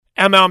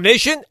MLM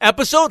Nation,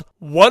 episode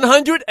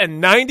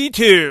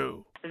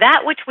 192.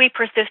 That which we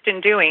persist in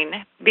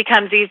doing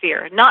becomes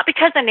easier, not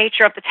because the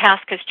nature of the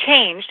task has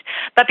changed,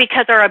 but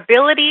because our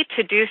ability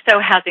to do so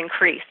has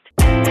increased.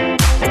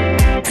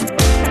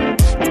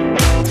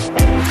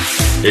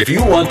 If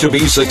you want to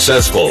be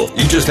successful,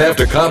 you just have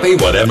to copy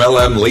what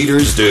MLM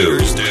leaders do.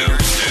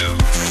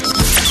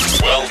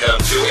 Welcome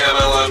to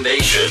MLM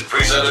Nation,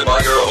 presented by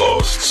your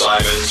host,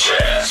 Simon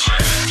Chan,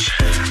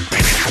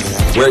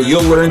 where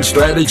you'll learn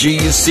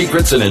strategies,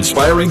 secrets, and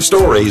inspiring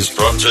stories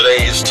from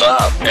today's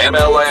top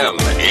MLM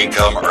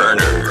income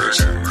earners.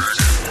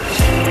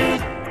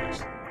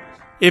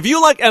 If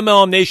you like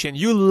MLM Nation,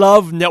 you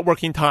love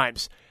Networking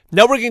Times.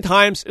 Networking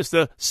Times is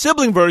the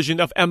sibling version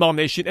of MLM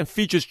Nation and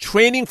features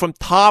training from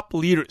top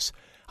leaders.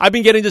 I've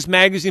been getting this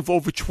magazine for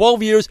over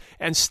 12 years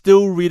and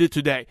still read it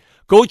today.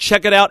 Go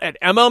check it out at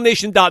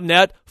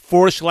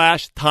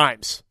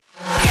mlmnation.net/times.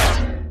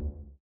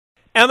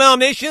 MLM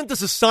Nation,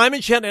 this is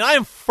Simon Chen, and I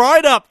am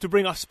fired up to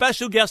bring a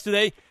special guest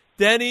today,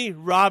 Denny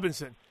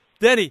Robinson.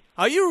 Denny,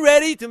 are you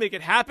ready to make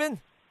it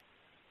happen?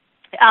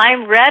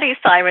 I'm ready,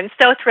 Simon.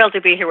 So thrilled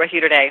to be here with you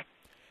today.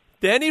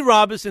 Denny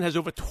Robinson has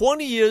over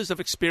 20 years of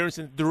experience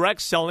in the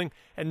direct selling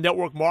and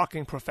network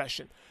marketing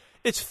profession.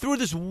 It's through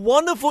this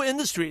wonderful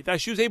industry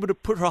that she was able to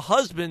put her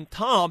husband,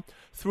 Tom,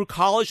 through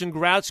college and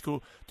grad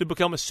school to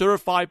become a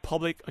certified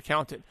public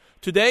accountant.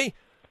 Today,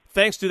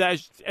 thanks to that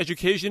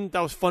education that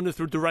was funded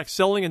through direct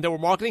selling and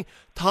network marketing,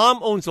 Tom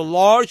owns a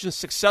large and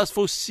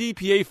successful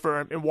CPA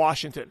firm in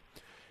Washington.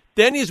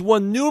 Denny has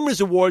won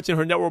numerous awards in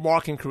her network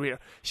marketing career.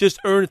 She has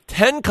earned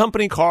 10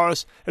 company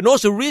cars and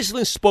also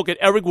recently spoke at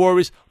Eric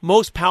Worre's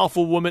Most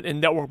Powerful Woman in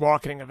Network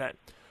Marketing event.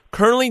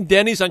 Currently,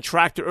 Denny's on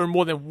track to earn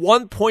more than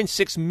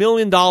 $1.6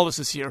 million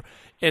this year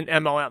in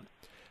MLM.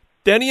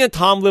 Denny and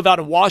Tom live out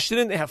in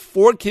Washington. They have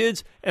 4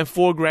 kids and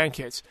 4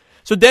 grandkids.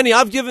 So, Denny,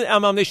 I've given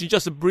MLM Nation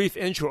just a brief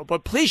intro,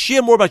 but please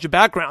share more about your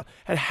background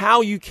and how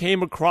you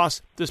came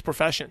across this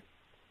profession.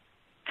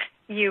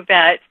 You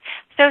bet.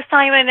 So,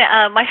 Simon,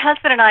 my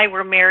husband and I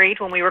were married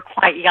when we were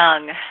quite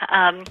young.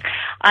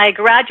 I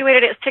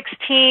graduated at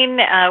 16,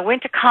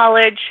 went to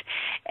college,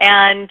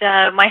 and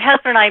my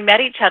husband and I met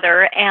each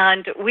other,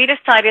 and we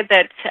decided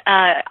that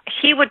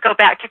he would go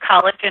back to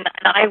college and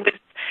I was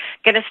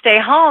going to stay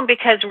home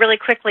because really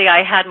quickly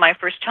I had my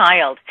first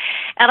child.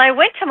 And I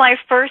went to my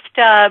first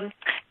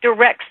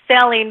direct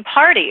selling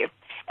party.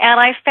 And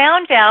I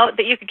found out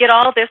that you could get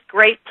all this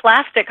great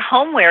plastic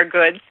homeware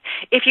goods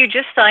if you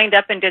just signed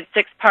up and did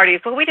 6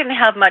 parties. Well, we didn't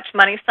have much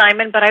money,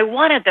 Simon, but I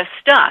wanted the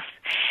stuff.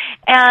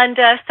 And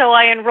so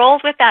I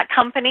enrolled with that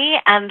company,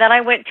 and then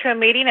I went to a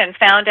meeting and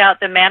found out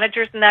the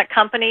managers in that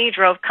company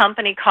drove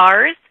company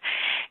cars.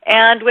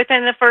 And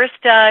within the first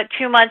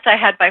 2 months, I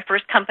had my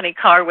first company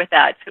car with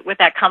that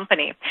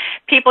company.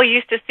 People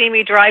used to see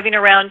me driving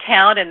around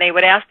town, and they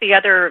would ask the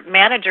other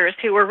managers,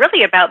 who were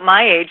really about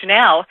my age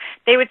now,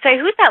 they would say,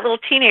 "Who's that little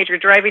teenager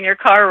driving your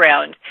car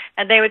around?"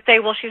 And they would say,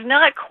 "Well, she's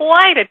not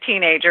quite a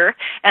teenager,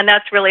 and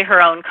that's really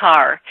her own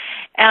car."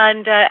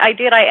 And I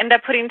ended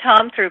up putting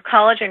Tom through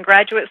college and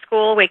graduate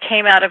school. We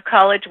came out of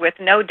college with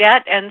no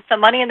debt and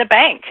some money in the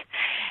bank.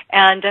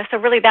 And so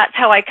really that's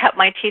how I cut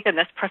my teeth in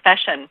this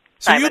profession,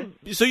 Simon.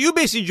 So you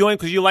basically joined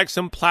because you like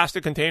some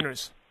plastic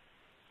containers.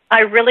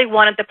 I really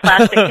wanted the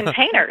plastic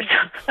containers.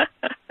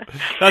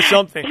 That's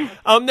something.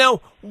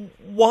 Now,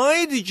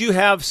 why did you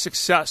have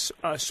success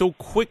so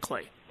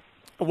quickly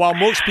while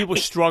most people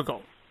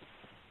struggle?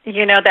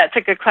 You know, that's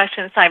a good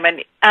question,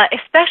 Simon.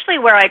 Especially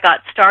where I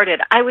got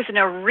started. I was in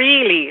a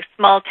really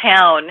small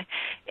town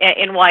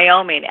in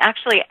Wyoming,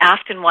 actually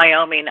Afton,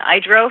 Wyoming. I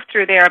drove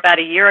through there about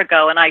a year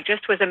ago, and I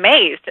just was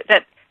amazed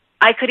that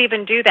I could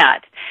even do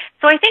that.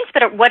 So I think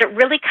that what it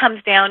really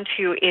comes down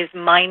to is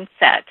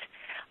mindset.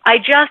 I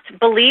just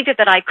believed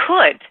that I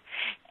could,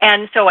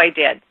 and so I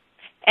did.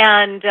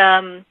 And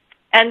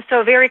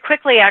so very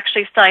quickly,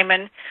 actually,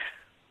 Simon,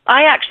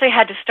 I actually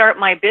had to start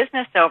my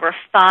business over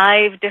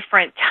 5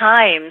 different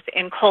times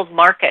in cold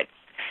markets.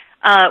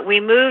 We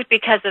moved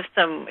because of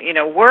some,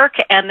 work,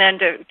 and then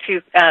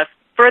to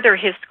further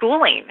his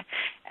schooling.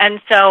 And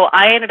so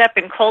I ended up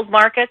in cold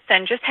markets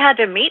and just had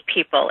to meet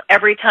people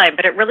every time.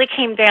 But it really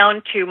came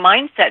down to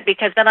mindset,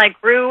 because then I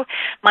grew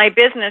my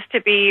business to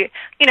be,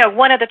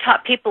 one of the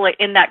top people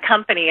in that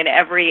company in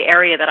every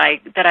area that I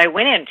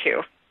went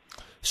into.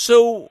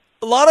 So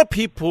a lot of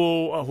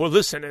people who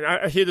listen, and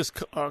I hear this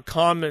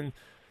common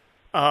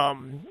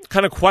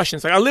kind of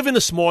questions. Like, I live in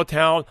a small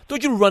town.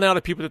 Don't you run out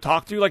of people to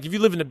talk to? Like, if you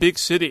live in a big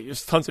city,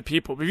 there's tons of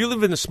people. But if you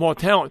live in a small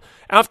town,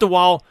 after a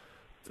while,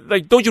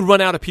 like, don't you run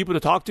out of people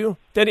to talk to?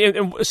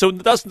 So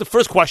that's the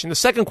first question. The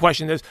second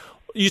question is,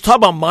 you talk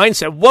about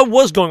mindset. What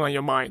was going on in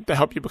your mind that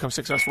helped you become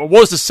successful? What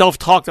was the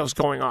self-talk that was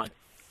going on?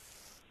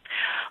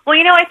 Well,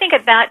 I think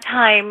at that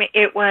time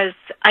it was,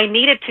 I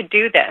needed to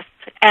do this.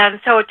 And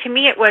so to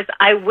me it was,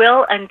 I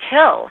will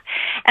until.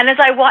 And as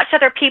I watched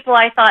other people,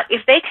 I thought,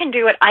 if they can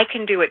do it, I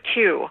can do it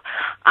too.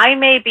 I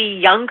may be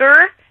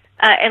younger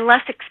and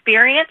less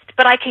experienced,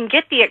 but I can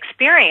get the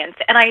experience.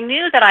 And I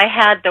knew that I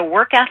had the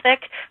work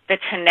ethic, the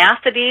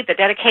tenacity, the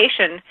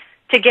dedication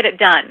to get it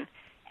done.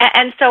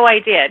 And so I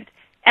did.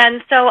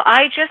 And so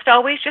I just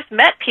always just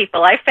met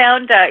people. I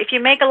found if you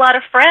make a lot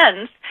of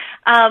friends,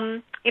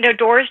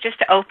 doors just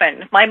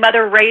open. My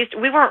mother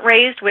we weren't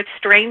raised with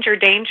stranger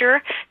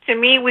danger. To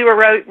me, we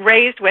were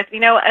raised with,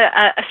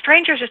 a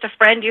stranger is just a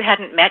friend you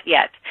hadn't met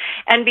yet.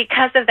 And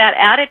because of that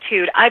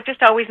attitude, I've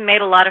just always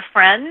made a lot of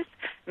friends,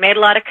 made a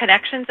lot of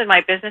connections, and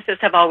my businesses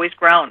have always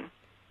grown.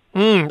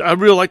 I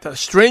really like that.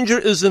 Stranger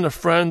isn't a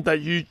friend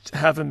that you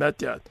haven't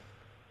met yet.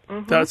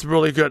 Mm-hmm. That's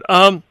really good.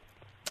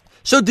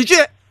 So did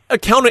you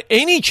encounter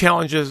any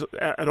challenges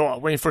at all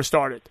when you first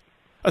started?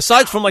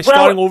 Aside from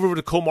starting over with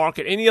the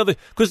co-market, any other?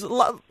 Because a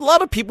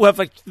lot of people have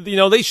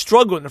they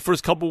struggle in the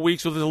first couple of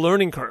weeks with the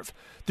learning curve.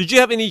 Did you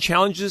have any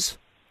challenges?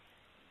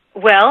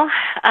 Well,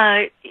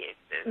 the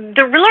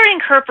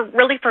learning curve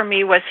really for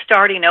me was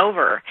starting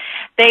over.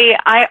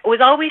 I was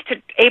always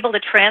able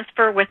to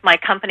transfer with my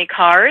company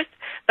cars,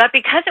 but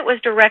because it was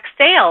direct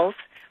sales,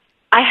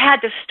 I had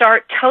to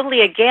start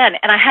totally again,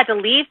 and I had to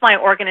leave my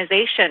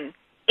organization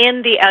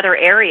in the other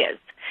areas.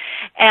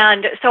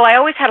 And so I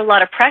always had a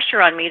lot of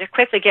pressure on me to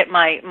quickly get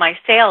my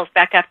sales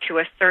back up to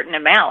a certain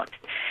amount.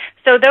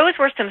 So those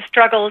were some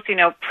struggles,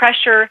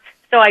 pressure.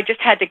 So I just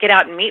had to get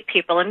out and meet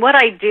people. And what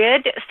I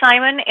did,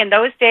 Simon, in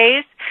those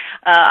days,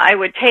 I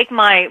would take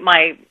my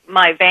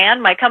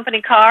van, my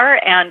company car,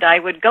 and I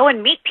would go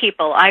and meet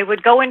people. I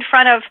would go in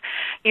front of,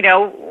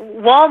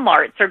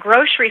 Walmarts or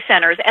grocery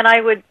centers, and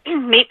I would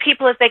meet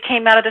people as they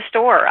came out of the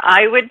store.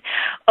 I would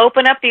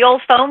open up the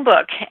old phone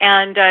book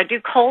and do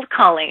cold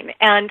calling.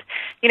 And,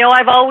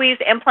 I've always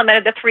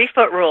implemented the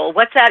 3-foot rule.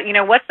 What's that?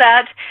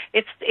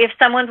 It's if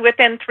someone's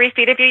within 3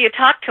 feet of you, you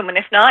talk to them, and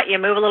if not, you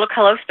move a little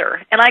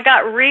closer. And I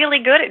got really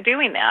good at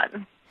doing that.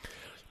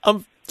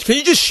 Can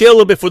you just share a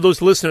little bit for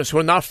those listeners who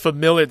are not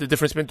familiar the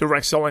difference between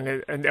direct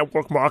selling and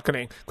network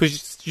marketing?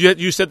 Because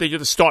you said that you had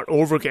to start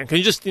over again. Can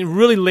you just, in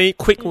really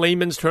quick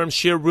layman's terms,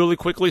 share really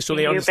quickly so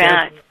they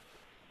understand?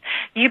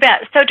 You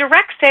bet. So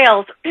direct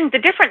sales, the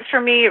difference for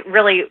me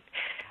really,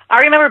 I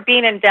remember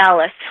being in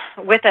Dallas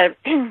with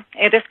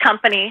this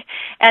company,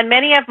 and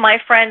many of my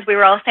friends, we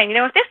were all saying,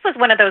 if this was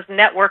one of those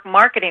network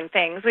marketing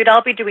things, we'd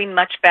all be doing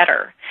much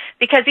better.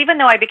 Because even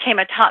though I became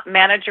a top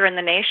manager in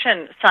the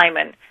nation,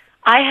 Simon,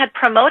 I had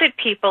promoted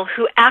people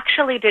who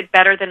actually did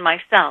better than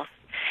myself.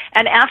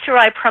 And after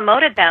I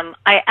promoted them,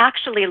 I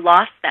actually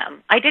lost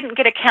them. I didn't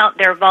get to count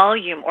their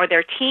volume or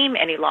their team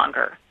any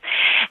longer.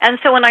 And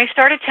so when I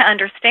started to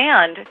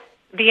understand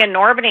the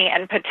enormity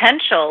and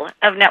potential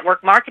of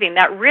network marketing,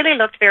 that really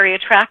looked very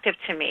attractive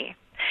to me.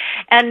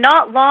 And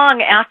not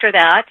long after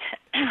that,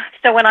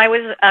 so when I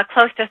was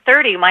close to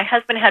 30, my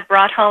husband had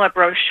brought home a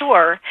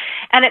brochure,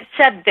 and it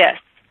said this.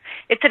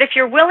 It said, if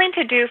you're willing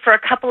to do for a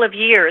couple of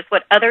years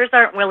what others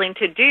aren't willing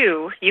to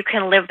do, you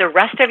can live the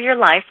rest of your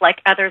life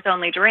like others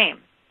only dream.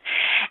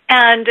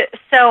 And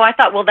so I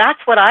thought, well, that's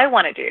what I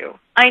want to do.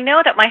 I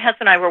know that my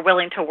husband and I were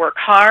willing to work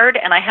hard,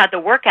 and I had the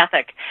work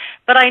ethic,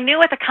 but I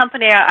knew at the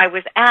company I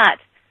was at,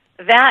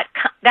 that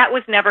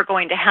was never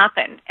going to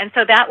happen. And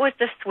so that was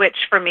the switch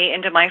for me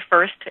into my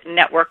first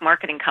network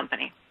marketing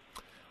company.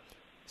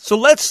 So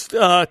let's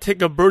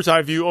take a bird's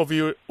eye view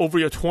over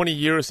your 20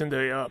 years in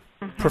the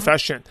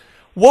profession.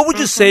 What would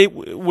you say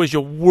was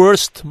your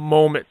worst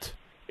moment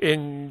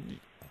in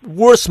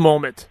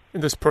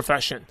this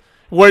profession?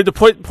 Where the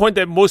point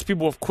that most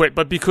people have quit,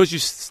 but because you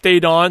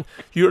stayed on,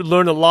 you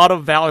learned a lot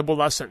of valuable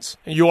lessons,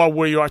 and you are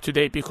where you are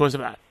today because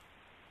of that.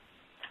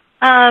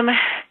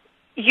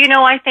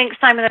 I think,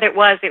 Simon, that it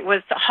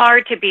was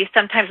hard to be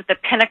sometimes at the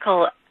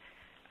pinnacle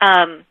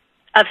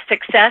of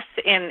success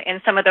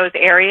in some of those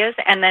areas,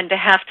 and then to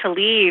have to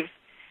leave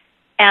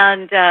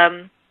and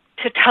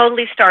to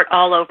totally start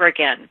all over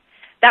again.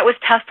 That was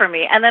tough for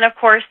me. And then, of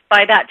course,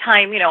 by that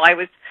time,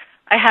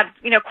 I had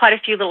quite a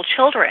few little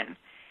children,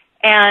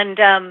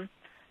 and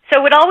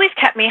so it always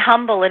kept me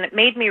humble, and it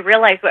made me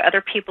realize what other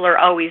people are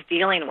always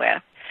dealing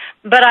with.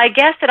 But I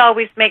guess it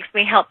always makes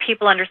me help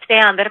people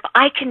understand that if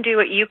I can do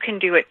it, you can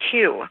do it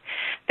too.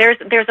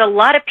 There's a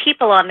lot of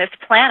people on this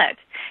planet,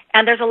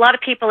 and there's a lot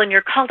of people in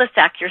your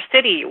cul-de-sac, your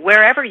city,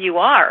 wherever you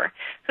are,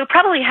 who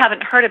probably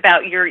haven't heard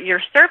about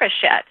your service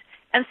yet.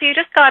 And so you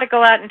just got to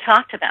go out and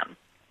talk to them.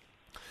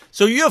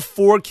 So you have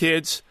 4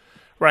 kids,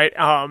 right?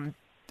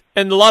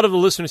 And a lot of the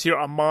listeners here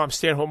are moms,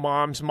 stay-at-home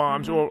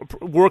moms, or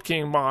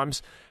working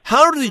moms.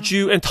 How did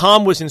you? And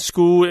Tom was in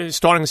school and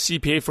starting a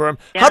CPA firm.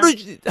 Yeah.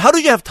 How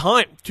did you have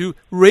time to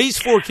raise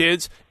 4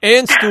 kids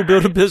and still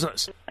build a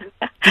business?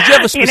 Did you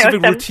have a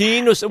specific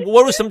routine, or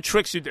what were some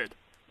tricks you did?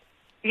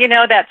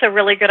 That's a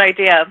really good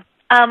idea.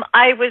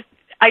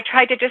 I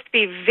tried to just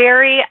be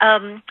very.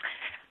 I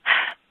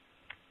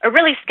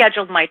really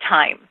scheduled my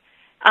time.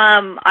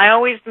 I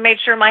always made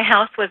sure my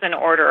house was in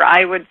order.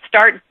 I would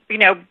start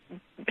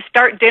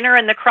dinner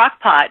in the crock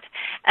pot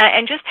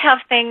and just have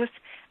things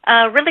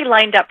really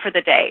lined up for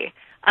the day.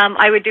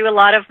 I would do a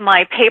lot of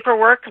my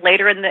paperwork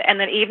later in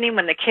the evening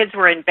when the kids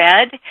were in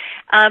bed.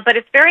 But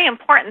it's very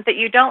important that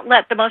you don't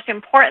let the most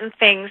important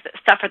things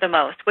suffer the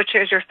most, which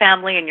is your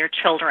family and your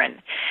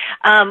children.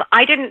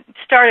 I didn't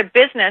start a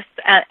business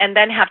and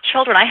then have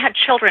children. I had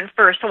children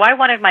first, so I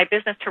wanted my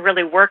business to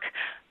really work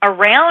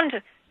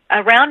around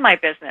my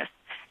business.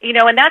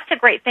 And that's the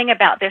great thing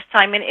about this,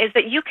 Simon, is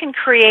that you can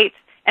create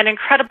an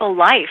incredible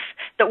life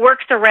that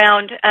works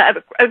around,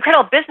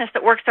 incredible business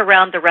that works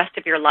around the rest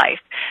of your life.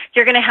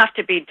 You're going to have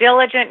to be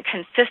diligent,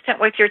 consistent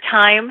with your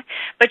time,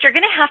 but you're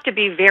going to have to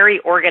be very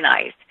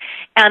organized.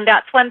 And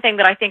that's one thing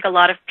that I think a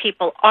lot of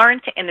people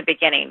aren't in the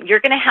beginning. You're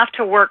going to have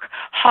to work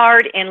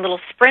hard in little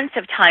sprints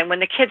of time when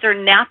the kids are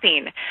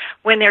napping,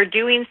 when they're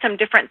doing some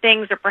different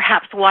things, or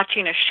perhaps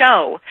watching a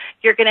show.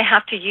 You're going to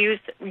have to use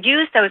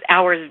those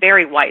hours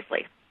very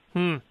wisely.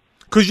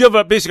 Because you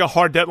have basically a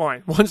hard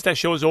deadline. Once that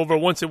show is over,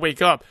 once they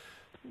wake up,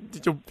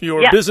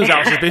 your business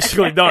hours is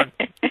basically done.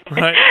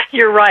 Right?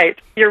 You're right.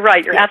 You're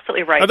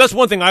absolutely right. Now, that's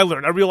one thing I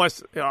learned. I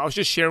realized, I was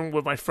just sharing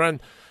with my friend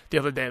the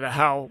other day that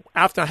how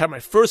after I had my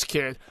first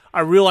kid,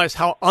 I realized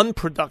how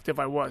unproductive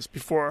I was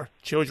before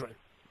children.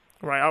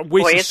 Right, I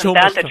wasted so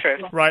much time.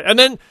 Truth. Right, and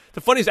then the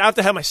funny is,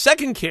 after I had my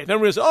second kid, then I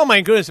realized, oh my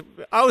goodness,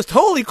 I was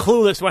totally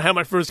clueless when I had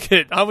my first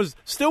kid. I was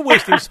still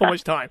wasting so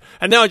much time,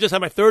 and now I just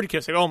had my third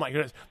kid. So, oh my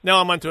goodness, now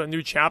I'm onto a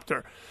new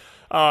chapter.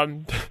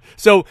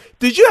 So,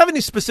 did you have any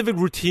specific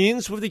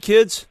routines with the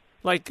kids,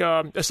 like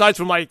aside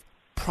from like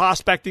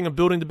prospecting and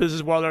building the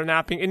business while they're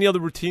napping? Any other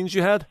routines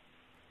you had?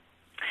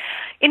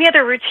 Any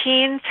other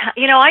routines?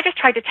 I just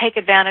tried to take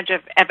advantage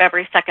of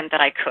every second that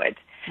I could.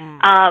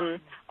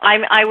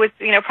 I was,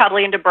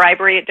 probably into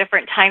bribery at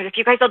different times. If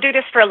you guys will do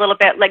this for a little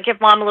bit, like give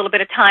Mom a little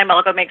bit of time,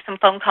 I'll go make some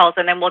phone calls,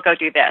 and then we'll go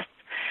do this.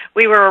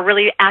 We were a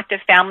really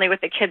active family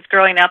with the kids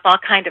growing up, all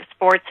kinds of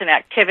sports and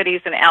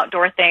activities and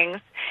outdoor things.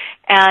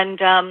 And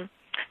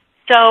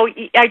so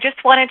I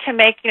just wanted to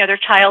make, their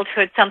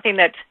childhood something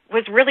that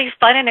was really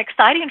fun and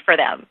exciting for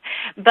them.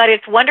 But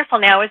it's wonderful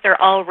now as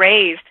they're all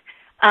raised.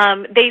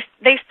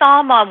 They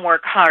saw Mom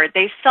work hard.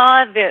 They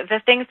saw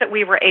the things that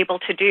we were able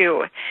to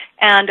do.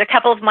 And a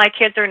couple of my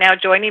kids are now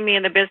joining me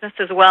in the business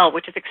as well,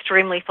 which is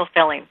extremely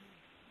fulfilling.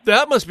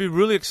 That must be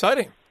really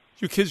exciting,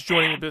 your kids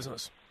joining the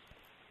business.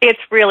 It's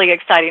really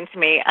exciting to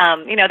me.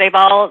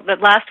 The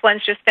last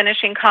one's just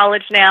finishing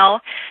college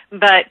now,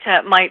 but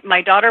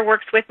my daughter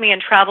works with me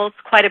and travels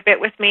quite a bit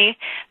with me,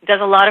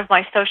 does a lot of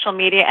my social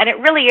media, and it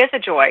really is a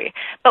joy.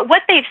 But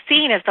what they've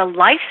seen is the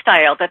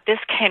lifestyle that this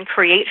can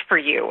create for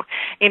you.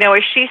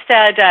 As she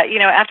said,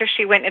 after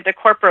she went into the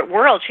corporate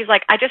world, she's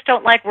like, I just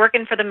don't like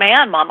working for the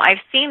man, Mom.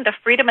 I've seen the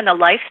freedom and the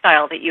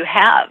lifestyle that you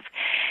have.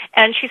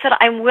 And she said,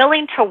 I'm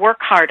willing to work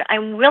hard.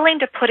 I'm willing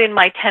to put in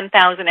my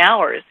 10,000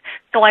 hours,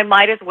 so I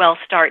might as well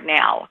start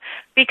now,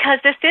 because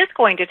this is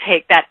going to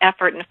take that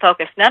effort and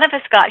focus. None of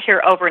us got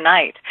here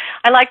overnight.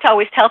 I like to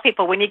always tell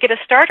people, when you get a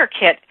starter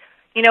kit,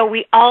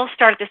 we all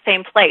start at the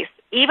same place.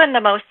 Even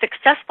the most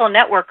successful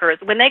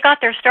networkers, when they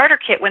got their starter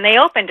kit, when they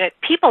opened it,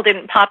 people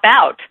didn't pop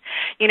out.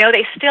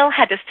 They still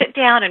had to sit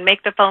down and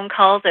make the phone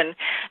calls and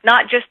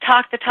not just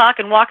talk the talk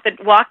and walk the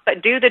walk,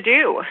 but do the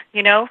do.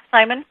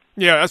 Simon?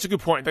 Yeah, that's a good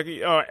point.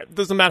 It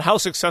doesn't matter how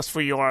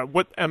successful you are,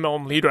 what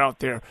MLM leader out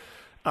there,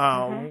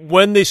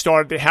 when they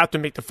start, they have to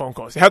make the phone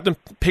calls. They have to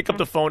pick up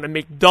the phone and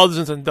make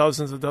dozens and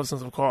dozens and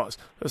dozens of calls.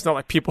 It's not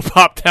like people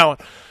popped out,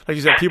 like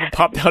you said, people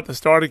popped out the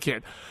starter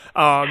kit.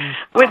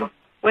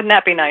 Wouldn't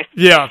that be nice?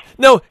 Yeah.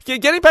 No,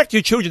 getting back to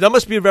your children, that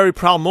must be a very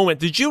proud moment.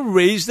 Did you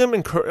raise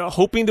them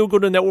hoping they'll go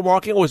to network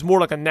marketing, or was it more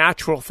like a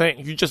natural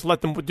thing? You just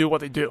let them do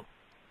what they do?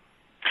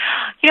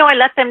 I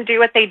let them do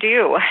what they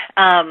do.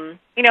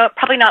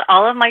 Probably not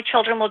all of my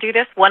children will do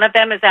this. One of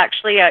them has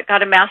actually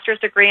got a master's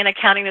degree in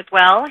accounting as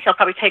well. He'll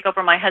probably take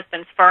over my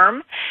husband's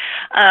firm.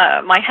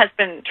 My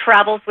husband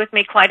travels with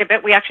me quite a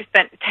bit. We actually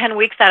spent 10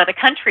 weeks out of the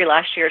country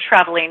last year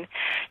traveling,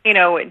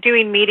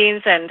 doing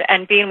meetings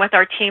and being with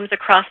our teams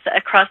across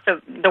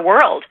the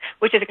world,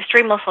 which is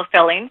extremely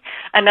fulfilling.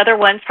 Another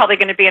one's probably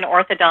going to be an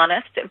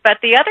orthodontist. But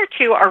the other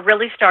two are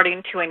really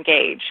starting to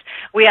engage.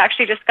 We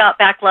actually just got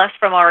back last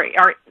from our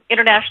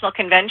international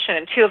convention,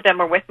 and two of them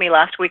were with me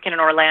last weekend in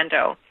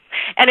Orlando.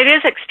 And it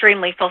is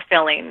extremely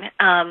fulfilling.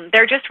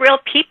 They're just real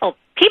people,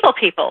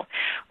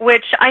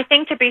 which I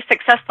think to be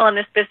successful in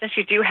this business,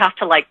 you do have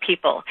to like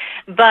people.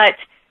 But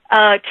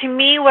to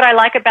me, what I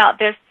like about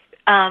this,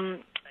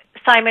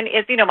 Simon,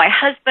 is, my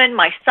husband,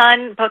 my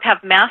son, both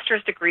have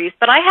master's degrees,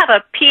 but I have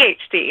a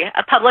PhD,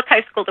 a public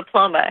high school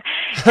diploma,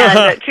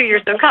 and 2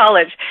 years of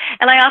college.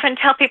 And I often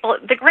tell people,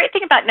 the great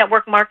thing about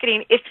network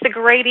marketing, it's the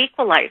great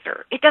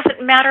equalizer. It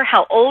doesn't matter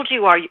how old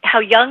you are, how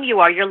young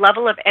you are, your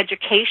level of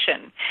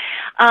education.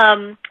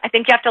 I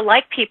think you have to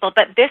like people,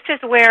 but this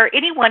is where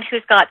anyone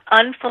who's got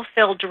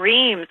unfulfilled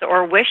dreams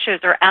or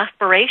wishes or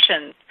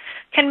aspirations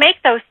can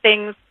make those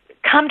things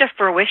come to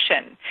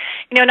fruition.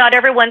 Not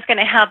everyone's going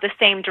to have the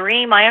same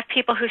dream. I have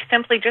people who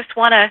simply just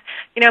want to,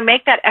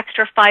 make that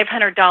extra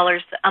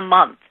 $500 a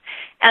month.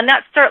 And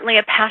that's certainly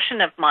a passion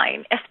of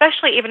mine,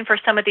 especially even for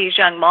some of these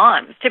young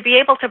moms. To be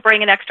able to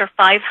bring an extra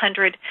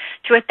 $500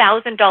 to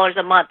 $1,000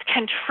 a month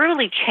can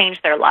truly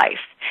change their life.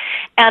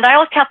 And I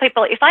always tell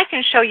people, if I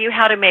can show you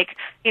how to make,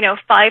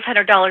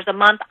 $500 a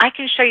month, I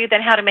can show you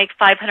then how to make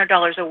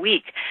 $500 a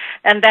week,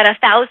 and then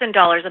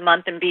 $1,000 a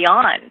month and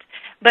beyond.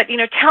 But,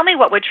 tell me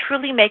what would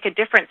truly make a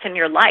difference in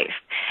your life.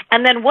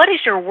 And then what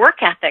is your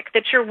work ethic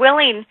that you're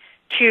willing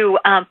to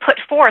put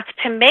forth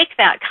to make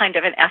that kind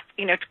of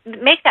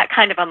make that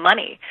kind of a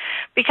money?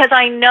 Because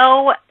I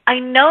know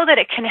that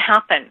it can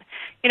happen.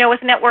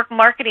 With network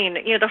marketing,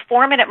 the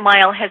 4-minute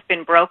mile has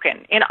been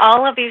broken in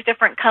all of these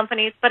different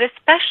companies, but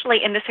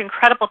especially in this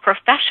incredible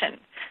profession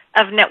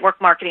of network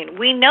marketing.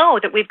 We know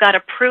that we've got a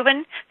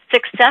proven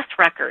success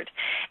record,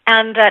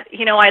 and that,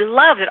 I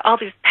love that all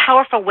these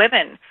powerful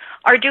women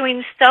are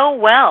doing so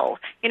well.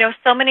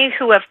 So many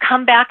who have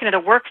come back into the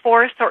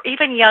workforce, or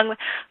even young,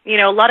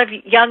 a lot of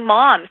young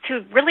moms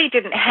who really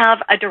didn't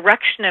have a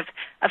direction of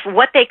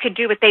what they could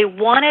do, what they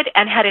wanted,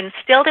 and had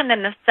instilled in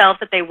themselves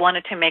that they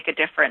wanted to make a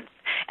difference.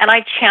 And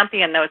I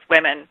champion those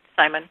women,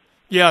 Simon.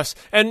 Yes,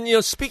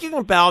 and speaking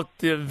about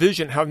the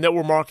vision, how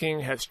network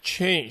marketing has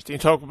changed, you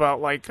talk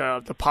about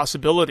the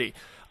possibility.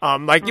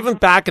 Even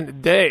back in the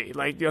day,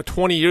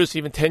 20 years,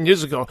 even 10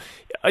 years ago,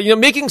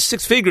 making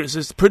 6 figures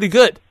is pretty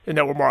good in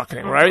network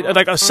marketing, right?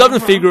 Like a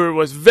 7-figure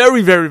was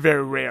very, very,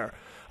 very rare.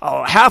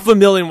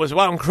 $500,000 was,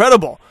 wow,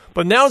 incredible.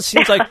 But now it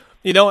seems like,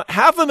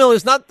 $500,000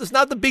 is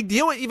not the big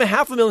deal. Even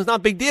 $500,000 is not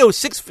a big deal.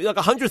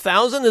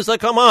 100,000 is like,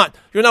 come on,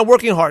 you're not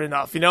working hard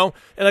enough,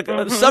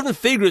 And 7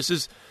 figures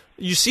is,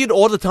 you see it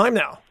all the time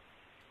now.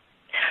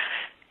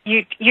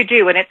 You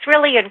do, and it's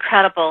really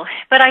incredible.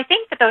 But I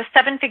think that those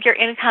 7-figure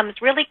incomes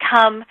really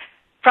come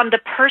from the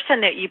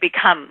person that you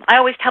become. I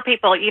always tell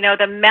people,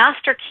 the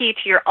master key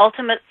to your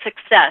ultimate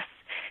success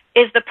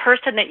is the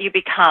person that you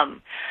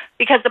become.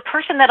 Because the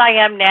person that I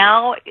am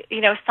now,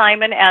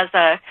 Simon, as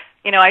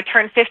I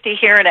turned 50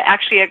 here, and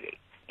actually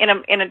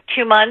in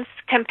 2 months,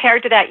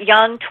 compared to that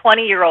young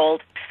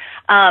 20-year-old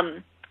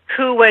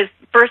who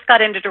first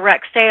got into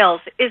direct sales,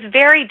 is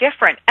very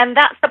different. And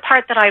that's the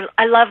part that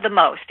I love the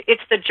most.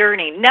 It's the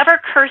journey.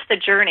 Never curse the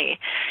journey,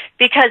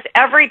 because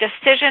every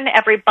decision,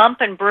 every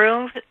bump and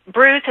bruise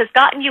has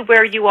gotten you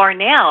where you are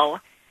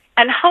now,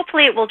 and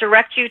hopefully it will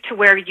direct you to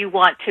where you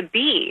want to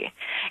be.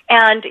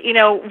 And,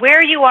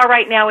 where you are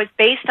right now is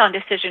based on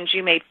decisions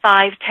you made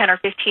 5, 10, or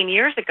 15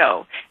 years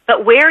ago.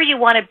 But where you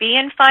want to be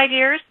in 5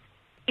 years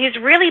is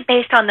really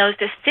based on those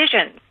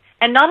decisions.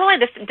 And not only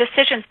the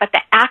decisions, but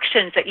the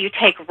actions that you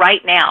take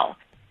right now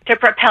to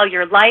propel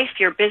your life,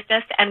 your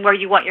business, and where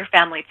you want your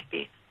family to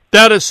be.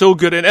 That is so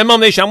good. And MLM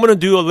Nation, I'm going to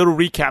do a little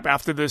recap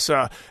after this,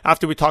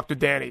 after we talk to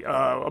Danny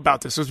about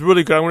this. It's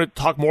really good. I want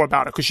to talk more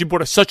about it because she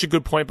brought us such a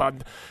good point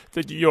about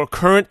your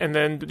current and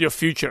then your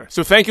future.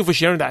 So thank you for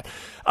sharing that.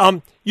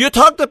 You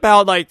talked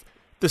about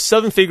the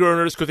 7-figure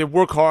earners because they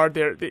work hard.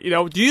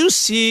 Do you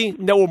see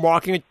network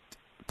marketing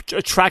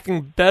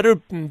attracting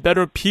better and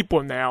better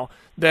people now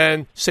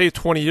than, say,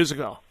 20 years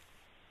ago?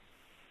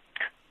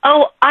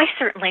 Oh, I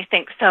certainly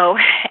think so.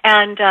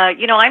 And,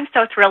 I'm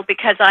so thrilled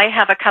because I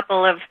have a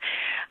couple of,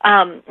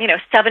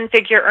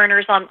 7-figure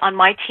earners on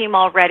my team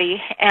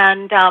already.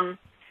 And,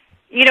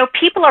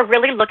 people are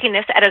really looking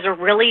at this as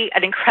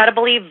an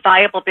incredibly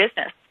viable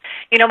business.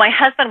 My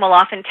husband will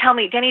often tell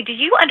me, Denny, do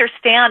you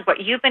understand what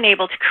you've been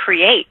able to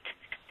create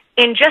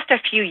in just a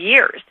few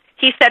years?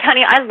 He said,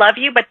 honey, I love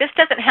you, but this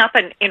doesn't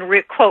happen in,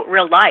 quote,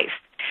 real life.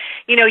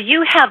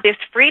 You have this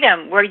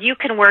freedom where you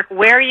can work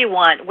where you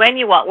want, when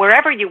you want,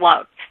 wherever you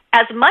want,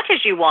 as much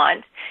as you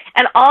want,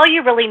 and all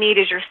you really need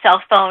is your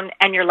cell phone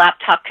and your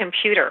laptop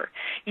computer.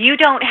 You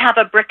don't have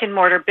a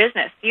brick-and-mortar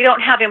business. You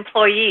don't have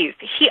employees.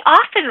 He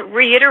often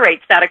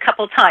reiterates that a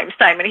couple times,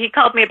 Simon. He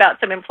called me about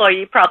some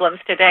employee problems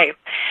today.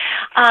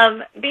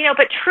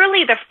 But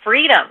truly the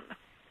freedom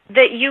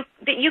that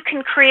you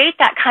can create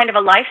that kind of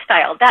a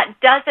lifestyle, that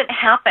doesn't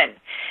happen.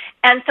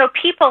 And so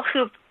people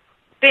who've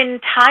been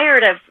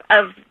tired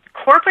of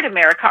corporate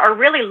America are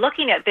really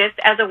looking at this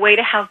as a way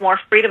to have more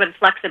freedom and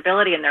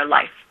flexibility in their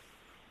life.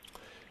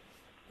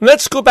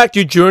 Let's go back to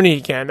your journey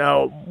again.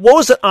 What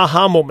was the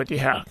aha moment you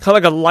had? Kind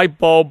of like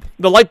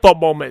the light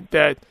bulb moment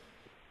that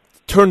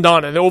turned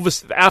on, and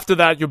after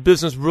that, your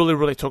business really,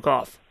 really took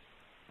off.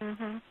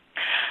 Mm-hmm.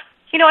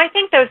 I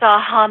think those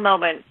aha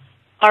moments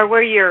are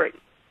where you're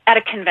at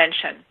a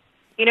convention,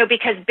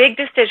 because big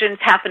decisions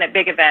happen at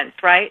big events,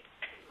 right?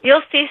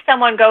 You'll see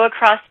someone go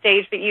across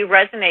stage that you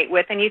resonate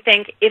with, and you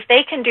think, if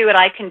they can do it,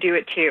 I can do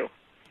it too.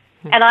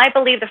 And I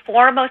believe the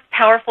 4 most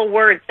powerful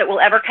words that will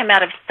ever come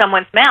out of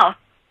someone's mouth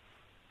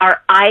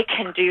are, I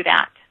can do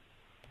that.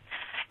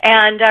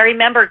 And I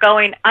remember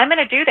going, I'm going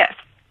to do this.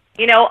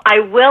 I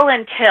will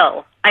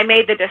until I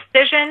made the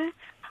decision.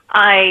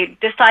 I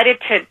decided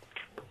to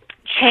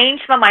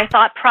change some of my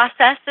thought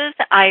processes.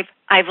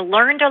 I've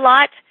learned a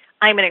lot.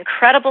 I'm an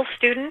incredible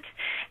student.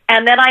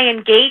 And then I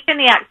engage in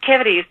the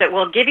activities that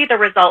will give you the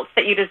results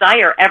that you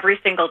desire every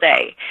single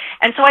day.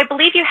 And so I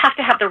believe you have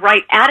to have the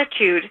right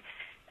attitude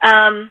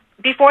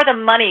before the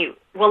money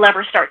will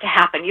ever start to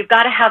happen. You've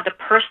got to have the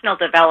personal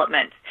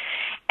development.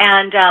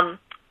 And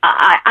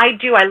I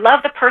do. I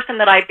love the person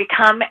that I've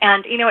become,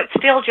 and it's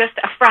still just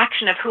a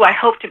fraction of who I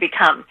hope to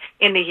become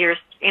in the years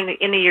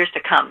to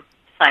come.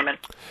 Simon.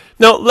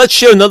 Now, let's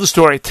share another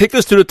story. Take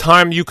us to the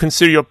time you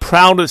consider your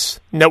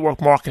proudest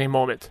network marketing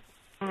moment.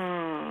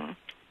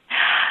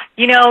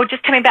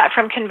 Just coming back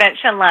from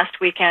convention last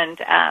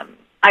weekend,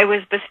 I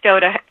was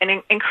bestowed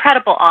an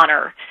incredible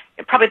honor,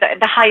 probably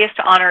the highest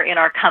honor in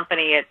our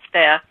company.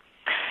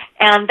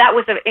 And that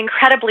was an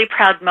incredibly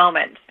proud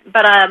moment.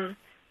 But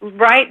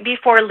right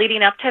before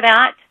leading up to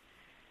that,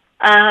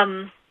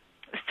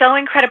 so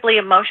incredibly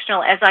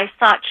emotional as I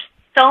saw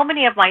so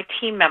many of my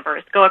team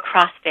members go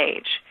across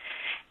stage.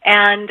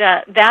 And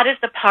that is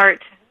the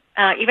part,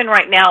 even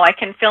right now, I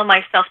can feel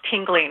myself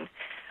tingling.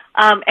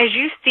 As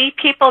you see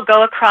people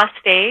go across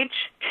stage,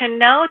 to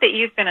know that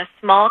you've been a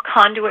small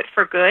conduit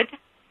for good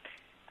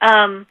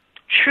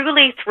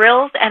truly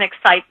thrills and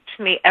excites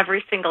me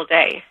every single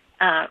day.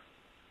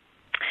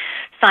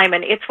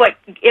 Simon, it's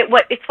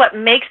what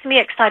makes me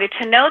excited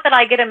to know that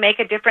I get to make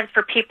a difference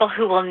for people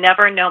who will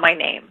never know my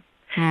name.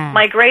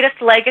 My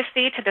greatest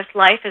legacy to this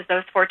life is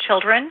those 4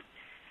 children,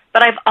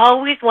 but I've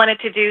always wanted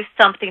to do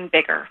something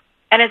bigger.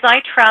 And as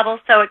I travel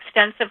so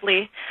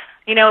extensively,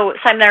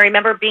 Simon, I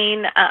remember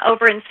being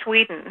over in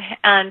Sweden,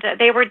 and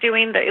they were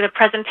doing the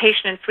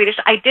presentation in Swedish.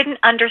 I didn't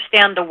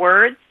understand the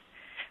words,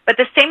 but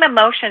the same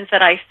emotions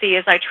that I see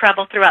as I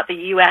travel throughout the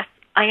U.S.,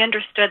 I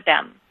understood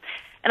them.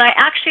 And I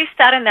actually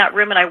sat in that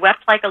room and I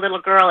wept like a little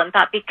girl and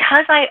thought,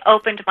 because I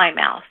opened my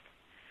mouth,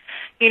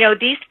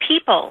 these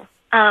people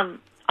are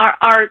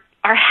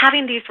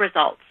having these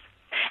results.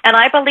 And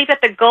I believe that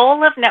the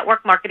goal of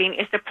network marketing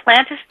is to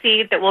plant a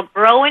seed that will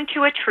grow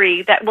into a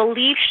tree that will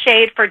leave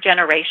shade for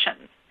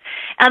generations.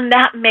 And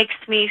that makes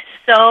me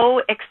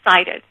so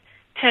excited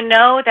to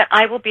know that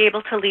I will be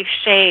able to leave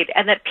shade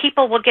and that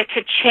people will get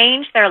to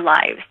change their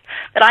lives,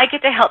 that I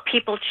get to help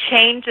people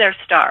change their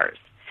stars.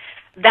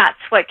 That's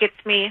what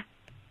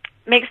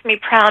makes me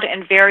proud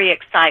and very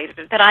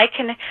excited, that I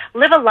can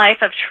live a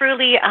life of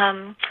truly,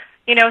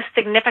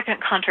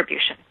 significant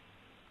contribution.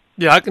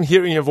 Yeah, I can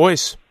hear it in your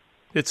voice.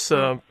 It's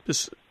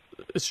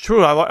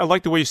true. I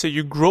like the way you say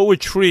you grow a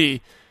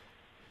tree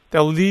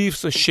that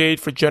leaves a shade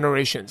for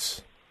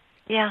generations.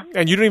 Yeah.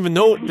 And you don't even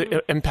know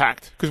the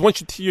impact, because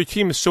once your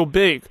team is so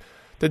big,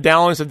 the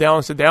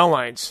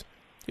downlines,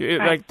 right.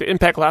 Like the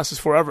impact lasts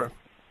forever.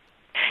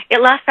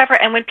 It lasts forever.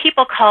 And when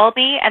people call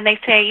me and they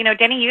say,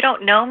 Denny, you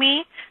don't know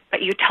me,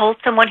 but you told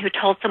someone who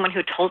told someone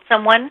who told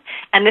someone,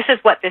 and this is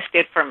what this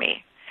did for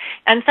me.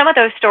 And some of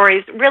those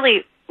stories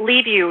really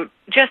leave you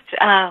just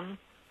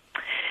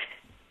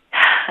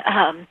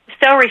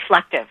so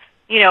reflective,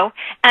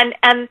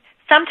 and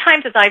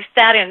sometimes as I've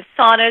sat in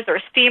saunas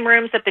or steam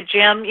rooms at the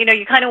gym,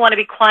 you kind of want to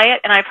be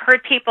quiet, and I've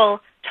heard people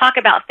talk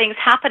about things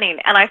happening,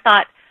 and I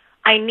thought,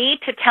 I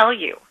need to tell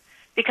you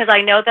because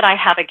I know that I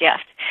have a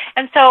gift.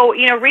 And so,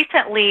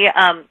 recently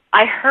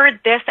I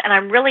heard this, and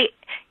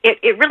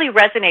it really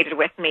resonated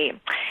with me,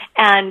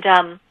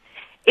 and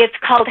it's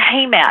called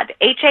HAIMAD,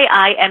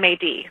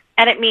 HAIMAD,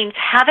 and it means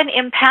have an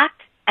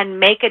impact and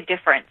make a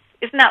difference.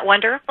 Isn't that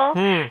wonderful?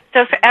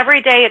 So for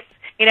every day, it's,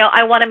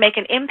 I want to make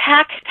an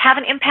impact, have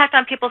an impact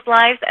on people's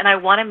lives, and I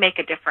want to make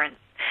a difference.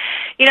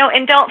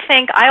 And don't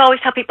think, I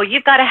always tell people,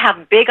 you've got to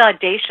have big,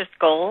 audacious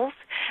goals,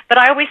 but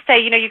I always say,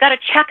 you got to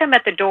check them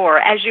at the door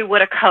as you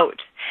would a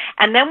coat.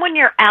 And then when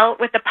you're out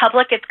with the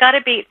public, it's got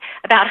to be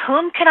about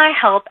whom can I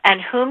help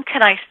and whom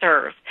can I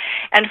serve.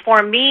 And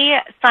for me,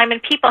 Simon,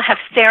 people have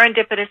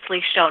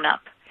serendipitously shown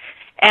up.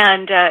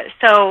 And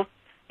so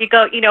you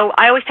go,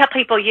 I always tell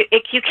people,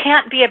 you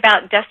can't be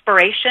about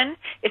desperation.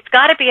 It's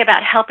got to be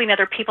about helping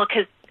other people,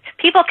 because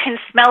people can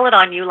smell it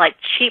on you like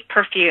cheap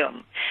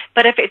perfume.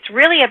 But if it's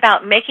really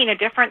about making a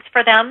difference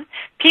for them,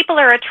 people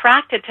are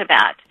attracted to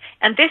that.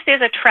 And this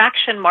is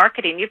attraction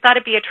marketing. You've got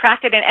to be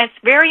attracted, and it's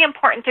very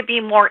important to be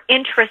more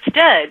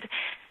interested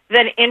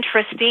than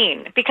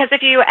interesting. Because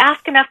if you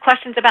ask enough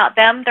questions about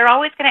them, they're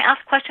always going to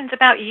ask questions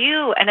about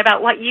you and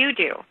about what you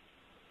do.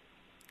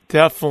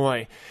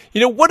 Definitely.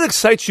 What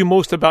excites you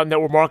most about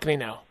network marketing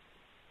now?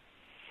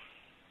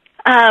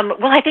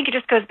 Well, I think it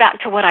just goes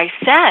back to what I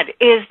said,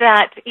 is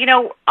that,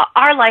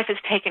 our life is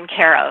taken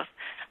care of.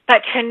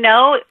 But to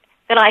know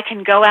that I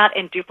can go out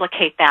and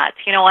duplicate that.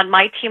 On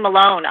my team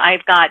alone,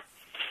 I've got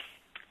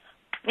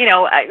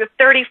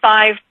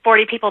 35,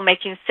 40 people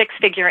making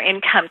 6-figure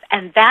incomes,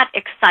 and that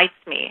excites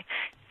me.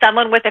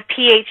 Someone with a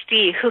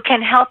PhD who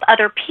can help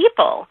other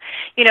people,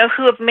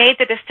 who have made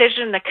the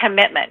decision, the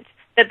commitment,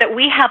 that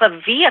we have a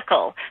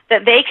vehicle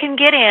that they can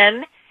get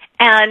in.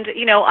 And,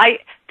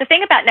 the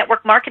thing about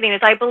network marketing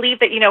is I believe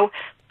that,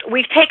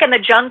 we've taken the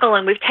jungle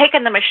and we've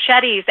taken the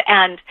machetes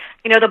and,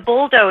 the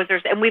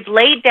bulldozers, and we've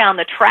laid down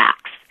the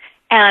tracks.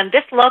 And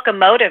this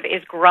locomotive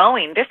is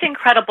growing. This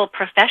incredible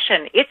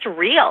profession, it's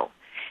real.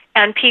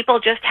 And people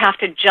just have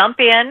to jump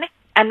in,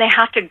 and they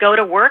have to go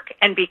to work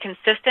and be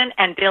consistent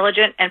and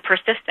diligent and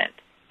persistent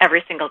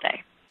every single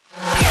day.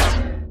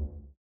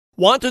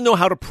 Want to know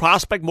how to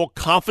prospect more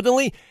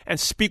confidently and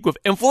speak with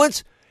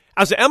influence?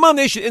 As an MLM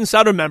Nation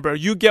Insider member,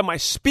 you get my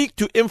Speak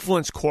to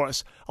Influence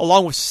course,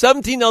 along with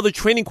 17 other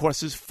training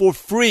courses for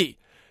free.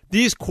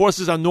 These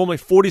courses are normally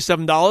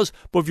 $47,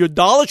 but with your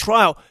 $1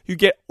 trial, you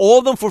get all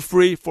of them for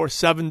free for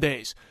 7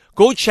 days.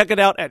 Go check it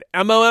out at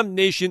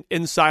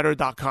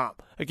MLMNationInsider.com.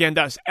 Again,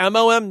 that's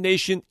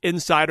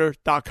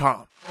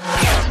MLMNationInsider.com.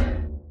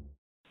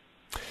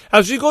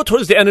 As we go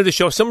towards the end of the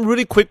show, some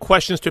really quick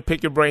questions to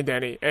pick your brain,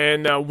 Danny.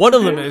 And one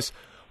of them is,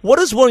 what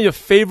is one of your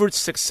favorite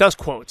success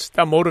quotes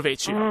that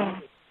motivates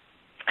you?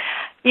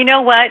 You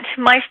know what?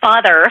 My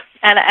father,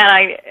 and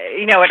I,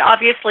 it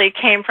obviously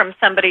came from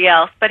somebody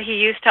else, but he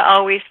used to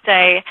always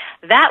say,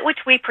 that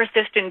which we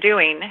persist in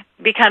doing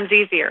becomes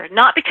easier.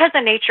 Not because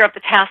the nature of the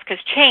task has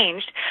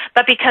changed,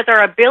 but because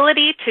our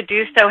ability to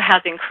do so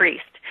has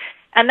increased.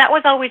 And that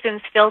was always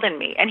instilled in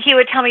me. And he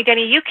would tell me,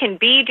 Denny, you can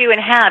be, do,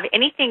 and have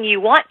anything you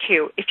want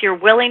to if you're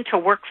willing to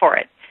work for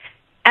it.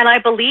 And I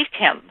believed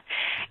him.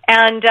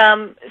 And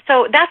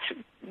so that's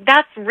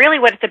really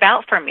what it's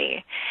about for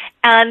me.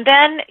 And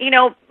then,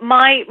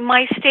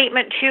 my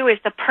statement too is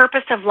the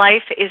purpose of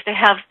life is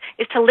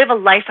to live a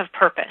life of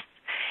purpose.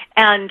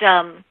 And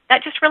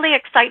that just really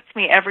excites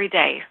me every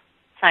day,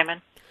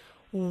 Simon.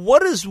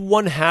 What is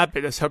one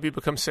habit that's helped you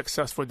become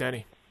successful,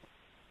 Danny?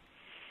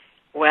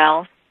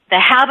 Well, the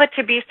habit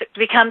to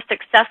become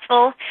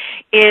successful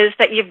is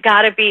that you've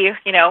got to be, as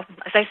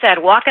I said,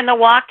 walking the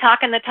walk,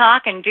 talking the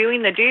talk, and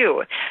doing the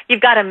do. You've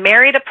got to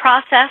marry the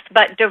process,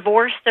 but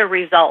divorce the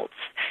results.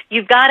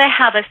 You've got to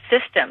have a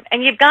system,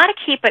 and you've got to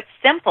keep it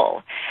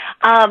simple.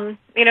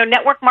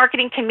 Network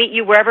marketing can meet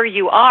you wherever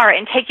you are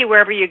and take you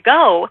wherever you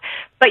go,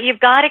 but you've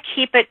got to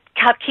keep it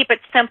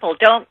simple.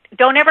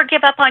 Don't ever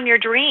give up on your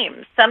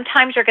dreams.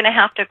 Sometimes you're going to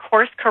have to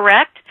course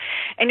correct,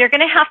 and you're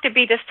going to have to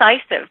be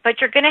decisive, but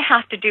you're going to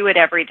have to do it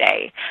every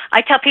day.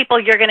 I tell people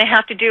you're going to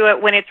have to do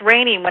it when it's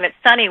raining, when it's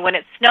sunny, when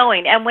it's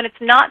snowing, and when it's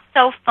not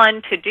so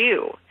fun to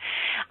do.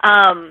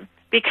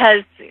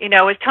 Because,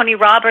 as Tony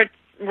Robbins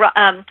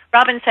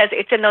says,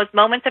 it's in those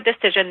moments of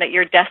decision that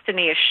your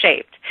destiny is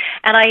shaped.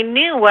 And I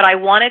knew what I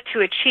wanted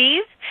to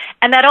achieve,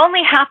 and that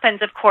only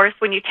happens, of course,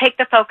 when you take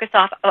the focus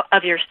off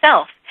of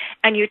yourself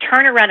and you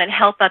turn around and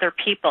help other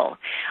people.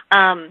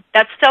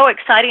 That's so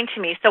exciting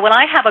to me. So when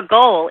I have a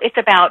goal, it's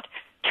about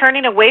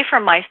turning away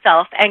from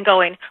myself and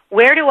going,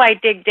 where do I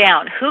dig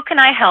down? Who can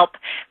I help?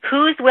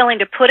 Who's willing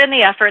to put in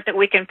the effort that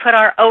we can put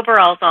our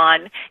overalls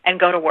on and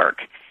go to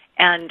work?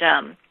 And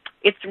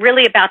it's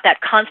really about that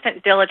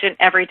constant, diligent,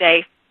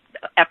 everyday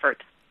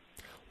effort.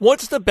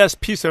 What's the best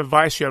piece of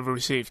advice you ever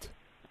received?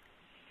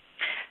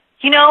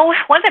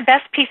 One of the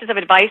best pieces of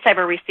advice I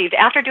ever received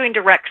after doing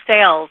direct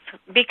sales,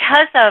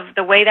 because of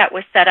the way that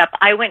was set up,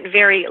 I went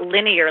very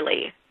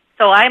linearly.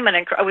 So I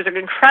was an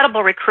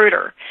incredible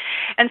recruiter.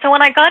 And so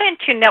when I got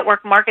into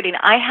network marketing,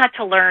 I had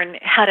to learn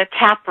how to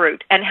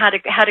taproot and how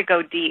to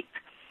go deep.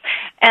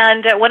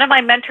 And one of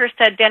my mentors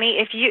said, Denny,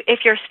 if you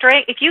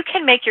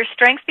can make your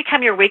strengths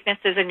become your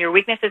weaknesses and your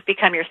weaknesses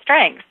become your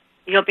strengths,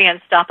 you'll be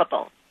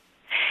unstoppable.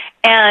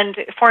 And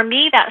for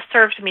me, that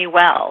served me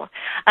well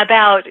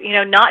about,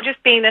 not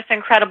just being this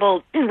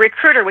incredible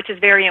recruiter, which is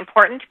very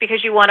important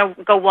because you want to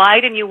go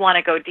wide and you want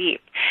to go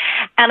deep.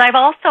 And I've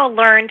also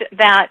learned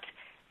that,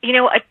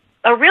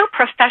 a real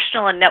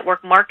professional in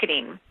network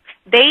marketing,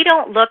 they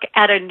don't look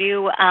at a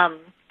new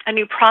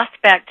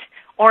prospect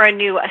or a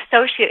new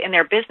associate in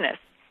their business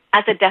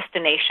as a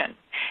destination.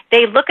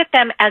 They look at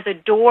them as a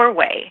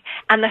doorway.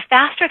 And the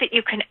faster that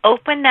you can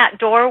open that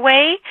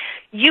doorway,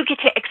 you get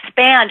to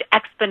expand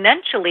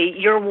exponentially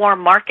your warm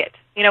market.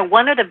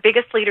 One of the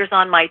biggest leaders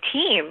on my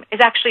team is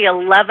actually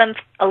 11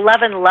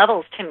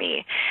 levels to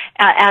me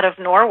out of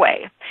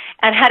Norway.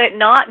 And had it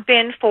not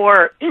been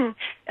for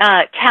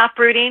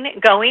taprooting,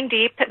 going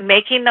deep,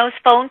 making those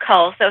phone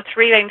calls, those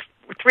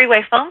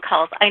three-way phone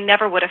calls, I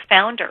never would have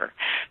found her.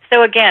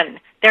 So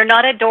again, they're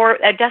not a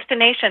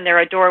destination, they're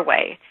a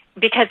doorway.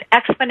 Because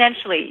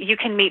exponentially, you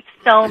can meet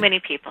so many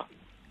people.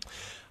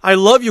 I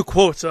love your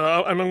quotes.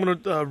 I'm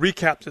going to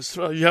recap this.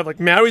 You have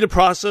marry the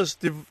process,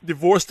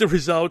 divorce the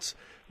results.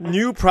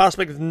 New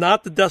prospect is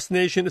not the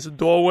destination; it's a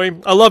doorway.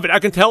 I love it. I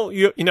can tell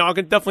I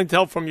can definitely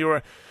tell from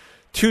your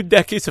 2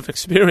 decades of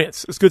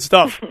experience. It's good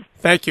stuff.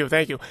 Thank you.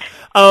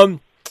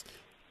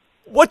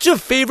 What's your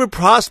favorite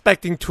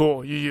prospecting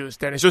tool you use,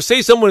 Danny? So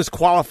say someone is a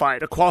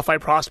qualified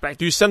prospect.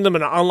 Do you send them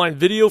an online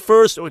video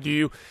first, or do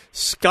you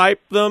Skype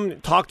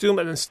them, talk to them,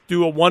 and then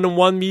do a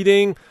one-on-one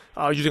meeting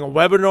using a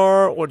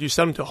webinar, or do you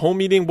send them to a home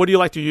meeting? What do you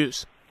like to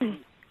use?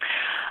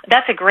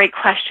 That's a great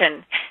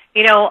question.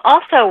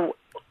 Also,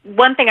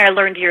 one thing I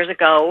learned years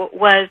ago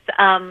was,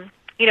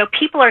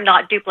 people are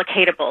not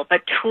duplicatable,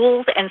 but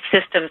tools and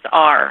systems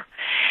are.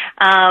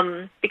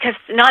 Because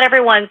not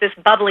everyone's this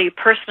bubbly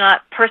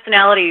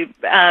personality,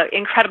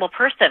 incredible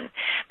person,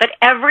 but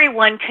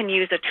everyone can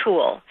use a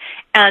tool.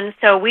 And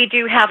so we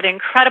do have an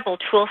incredible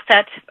tool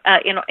set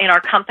in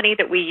our company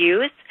that we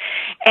use.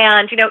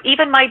 And,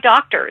 even my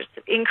doctors,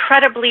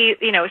 incredibly,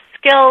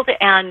 skilled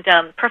and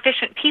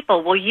proficient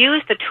people will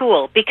use the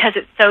tool because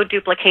it's so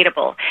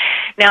duplicatable.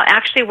 Now,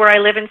 actually, where I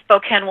live in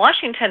Spokane,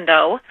 Washington,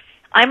 though,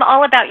 I'm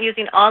all about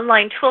using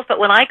online tools, but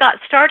when I got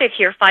started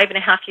here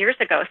 5.5 years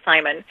ago,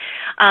 Simon,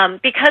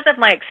 because of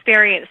my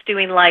experience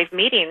doing live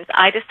meetings,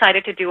 I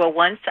decided to do a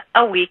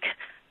once-a-week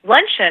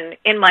luncheon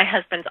in my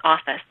husband's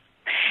office.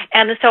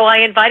 And so I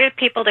invited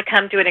people to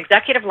come to an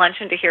executive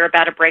luncheon to hear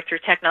about a breakthrough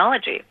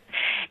technology.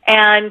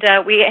 And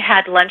we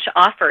had lunch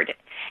offered.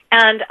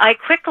 And I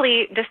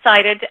quickly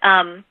decided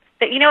that,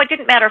 it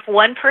didn't matter if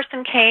one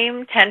person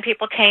came, 10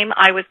 people came,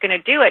 I was going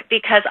to do it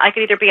because I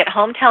could either be at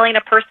home telling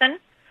a person,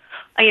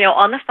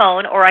 on the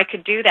phone, or I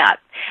could do that.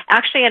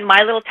 Actually, in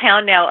my little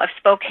town now of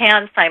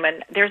Spokane,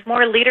 Simon, there's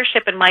more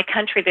leadership in my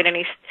country than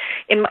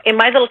in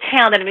my little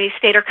town than any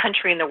state or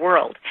country in the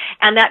world.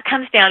 And that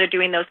comes down to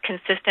doing those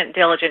consistent,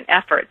 diligent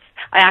efforts.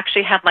 I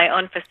actually have my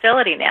own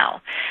facility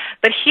now.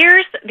 But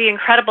here's the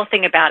incredible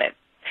thing about it.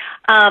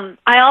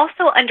 I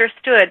also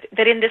understood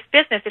that in this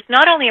business, it's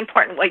not only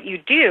important what you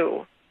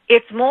do,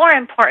 it's more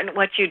important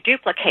what you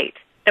duplicate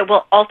that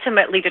will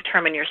ultimately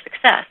determine your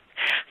success.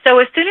 So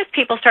as soon as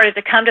people started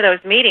to come to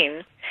those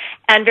meetings,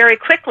 and very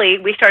quickly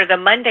we started a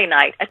Monday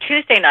night, a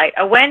Tuesday night,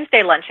 a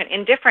Wednesday luncheon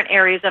in different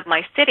areas of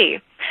my city,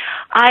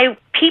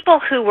 people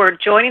who were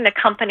joining the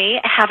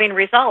company having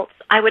results,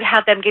 I would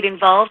have them get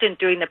involved in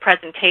doing the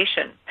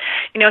presentation.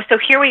 So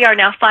here we are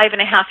now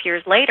 5.5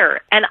 years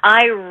later, and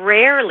I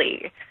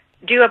rarely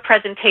do a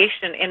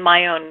presentation in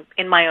my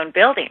own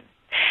building.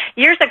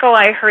 Years ago,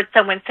 I heard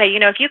someone say,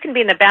 if you can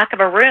be in the back of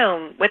a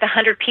room with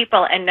 100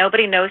 people and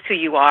nobody knows who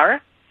you are,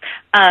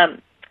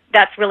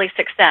 that's really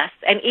success.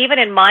 And even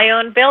in my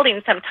own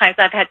building, sometimes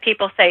I've had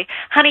people say,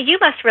 honey, you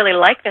must really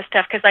like this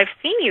stuff because I've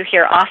seen you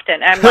here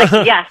often. And I'm like,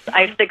 yes,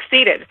 I've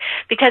succeeded.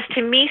 Because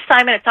to me,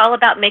 Simon, it's all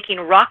about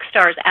making rock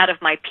stars out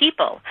of my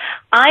people.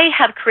 I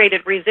have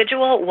created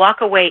residual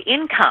walk-away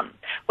income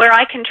where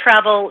I can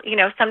travel,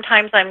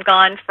 sometimes I'm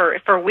gone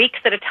for weeks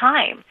at a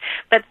time,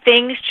 but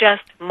things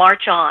just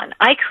march on.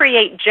 I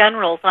create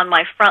generals on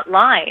my front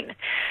line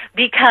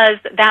because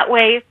that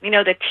way,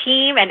 the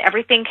team and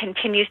everything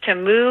continues to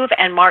move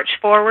and march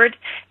forward,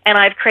 and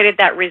I've created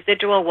that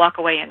residual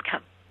walk-away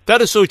income.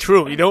 That is so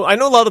true. I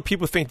know a lot of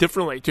people think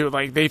differently, too.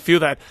 Like, they feel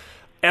that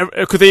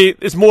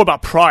it's more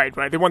about pride,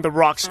 right? They want the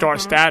rock star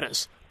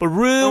status. But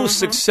real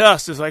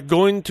success is like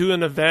going to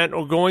an event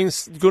or going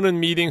to a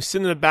meeting,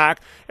 sitting in the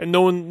back, and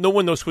no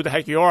one knows who the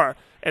heck you are.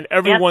 And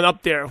everyone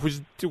up there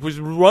who's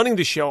running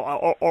the show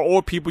are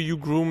all people you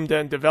groomed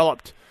and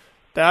developed.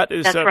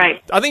 That's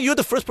right. I think you're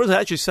the first person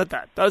that actually said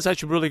that. That is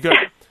actually really good.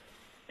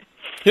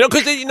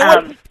 Because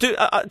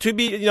what? To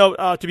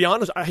be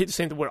honest, I hate to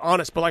say the word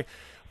honest, but like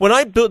when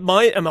I built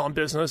my MLM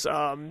business,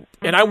 and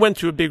I went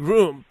to a big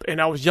room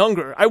and I was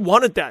younger, I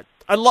wanted that.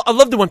 I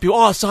loved it when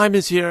people,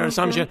 Simon's here,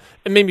 Simon's here.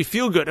 It made me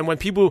feel good. And when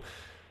people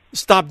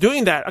stopped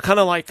doing that, I kind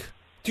of like,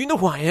 do you know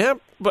who I am?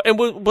 But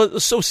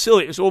it's so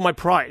silly. It's all my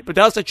pride. But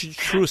that's actually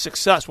true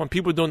success when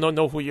people don't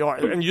know who you are,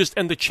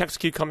 and the checks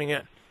keep coming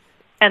in.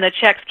 And the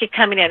checks keep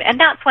coming in. And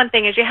that's one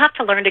thing is you have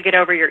to learn to get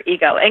over your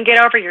ego and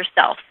get over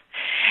yourself.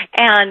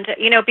 And,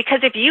 because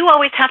if you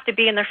always have to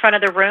be in the front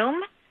of the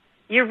room,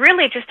 you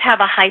really just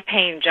have a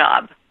high-paying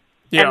job.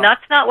 Yeah. And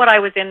that's not what I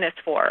was in this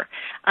for.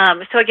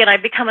 So again,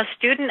 I've become a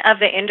student of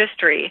the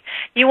industry.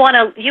 You want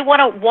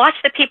to watch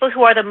the people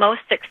who are the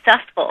most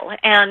successful,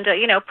 and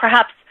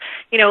perhaps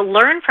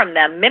learn from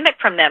them, mimic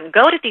from them.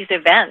 Go to these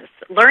events,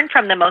 learn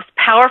from the most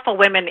powerful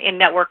women in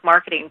network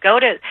marketing. Go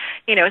to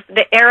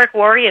the Eric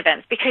Worre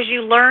events because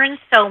you learn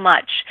so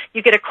much.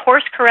 You get a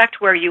course correct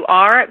where you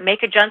are,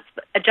 make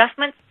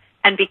adjustments,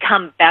 and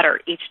become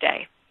better each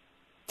day.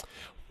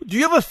 Do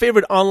you have a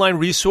favorite online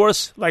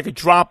resource, like a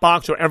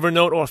Dropbox or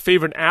Evernote, or a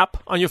favorite app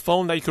on your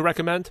phone that you could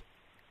recommend?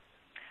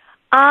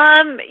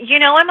 I'm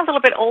a little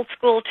bit old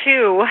school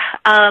too.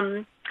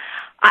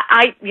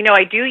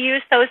 I do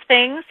use those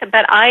things,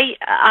 but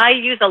I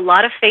use a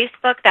lot of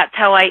Facebook. That's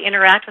how I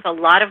interact with a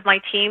lot of my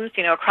teams,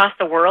 across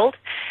the world.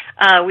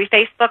 We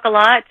Facebook a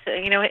lot,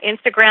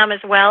 Instagram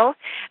as well,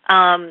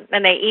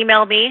 and they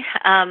email me.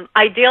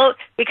 I deal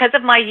because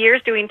of my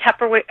years doing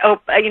Tupperware,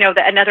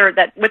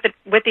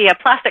 with the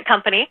plastic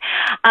company.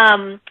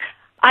 I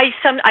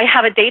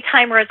have a day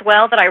timer as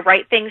well that I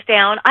write things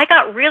down. I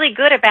got really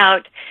good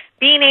about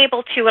being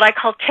able to what I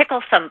call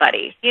tickle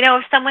somebody.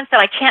 If someone said,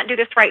 I can't do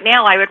this right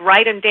now, I would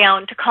write them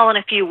down to call in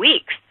a few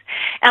weeks.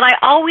 And I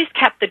always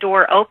kept the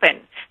door open.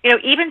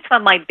 Even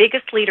some of my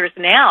biggest leaders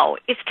now,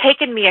 it's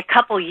taken me a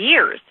couple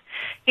years,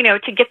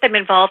 to get them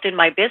involved in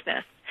my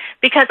business.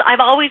 Because I've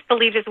always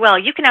believed as well,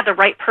 you can have the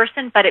right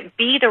person, but it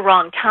be the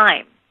wrong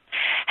time.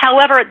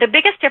 However, the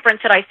biggest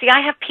difference that I see, I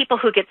have people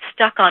who get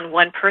stuck on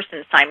one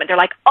person, Simon. They're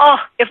like,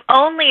 if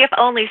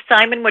only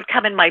Simon would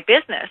come in my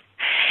business.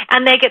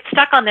 And they get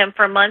stuck on them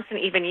for months and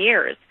even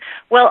years.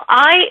 Well,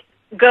 I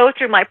go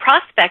through my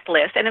prospect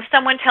list, and if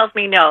someone tells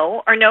me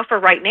no or no for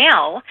right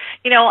now,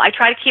 I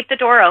try to keep the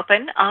door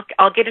open.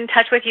 I'll get in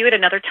touch with you at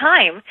another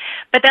time.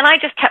 But then I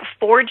just kept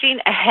forging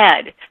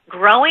ahead,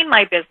 growing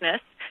my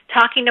business,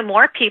 talking to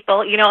more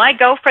people. I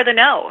go for the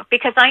no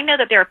because I know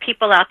that there are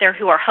people out there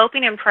who are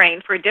hoping and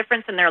praying for a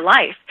difference in their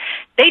life.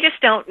 They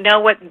just don't know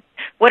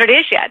what it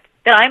is yet.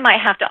 that I might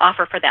have to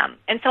offer for them.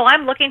 And so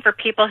I'm looking for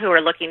people who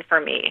are looking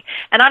for me.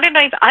 And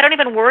I don't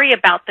even worry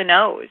about the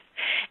no's.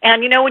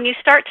 And, when you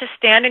start to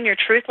stand in your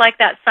truth like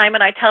that,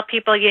 Simon, I tell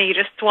people, you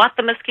just swat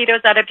the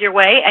mosquitoes out of your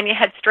way and you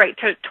head straight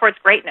towards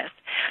greatness.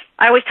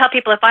 I always tell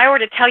people, if I were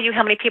to tell you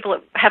how many people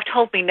have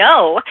told me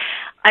no,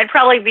 I'd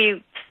probably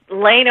be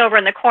laying over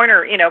in the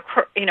corner,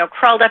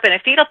 crawled up in a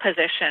fetal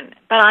position.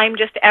 But I'm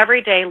just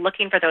every day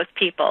looking for those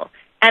people.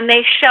 And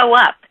they show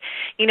up.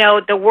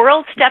 The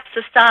world steps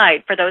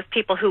aside for those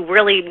people who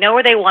really know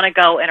where they want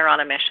to go and are on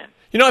a mission.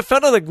 I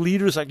found out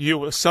leaders like you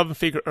with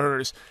 7-figure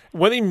earners,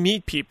 when they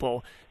meet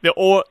people,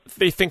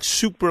 they think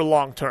super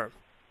long term,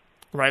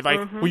 right?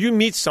 When you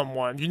meet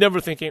someone, you're never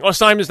thinking, "Oh,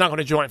 Simon's not going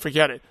to join."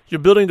 Forget it. You're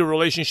building the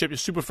relationship. You're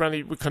super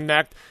friendly. We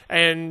connect,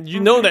 and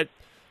you know that.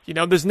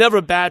 There's never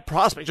a bad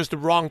prospect, just the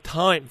wrong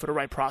time for the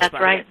right prospect.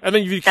 That's right. And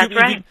then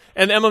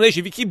and MLM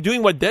Nation, if you keep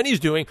doing what Denny's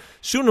doing,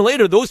 sooner or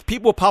later those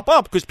people will pop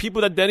up because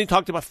people that Denny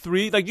talked about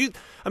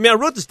I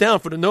wrote this down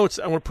for the notes.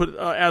 I want to put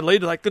add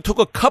later. It took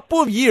a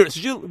couple of years.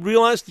 Did you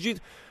realize?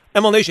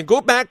 MLM Nation, go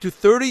back to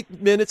 30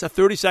 minutes or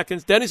 30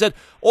 seconds. Denny said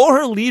all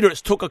her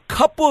leaders took a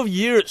couple of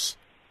years,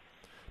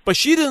 but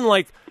she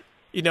didn't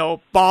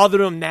bother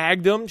them,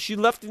 nag them. She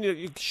left.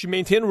 She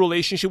maintained a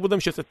relationship with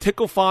them. She has a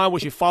tickle file where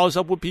she follows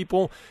up with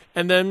people,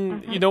 and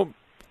then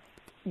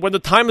when the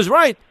time is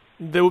right,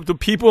 the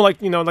people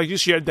like you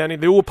shared, Denny,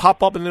 they will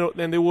pop up and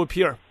they will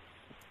appear.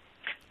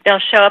 They'll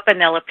show up and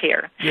they'll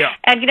appear. Yeah.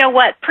 And you know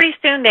what? Pretty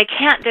soon they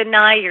can't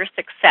deny your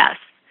success.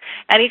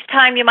 And each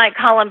time you might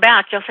call them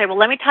back, you'll say, "Well,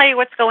 let me tell you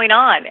what's going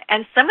on."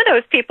 And some of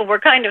those people were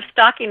kind of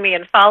stalking me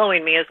and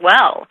following me as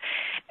well.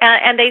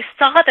 And they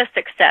saw the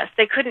success.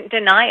 They couldn't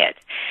deny it.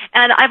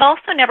 And I've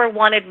also never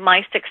wanted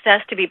my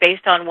success to be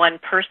based on one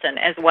person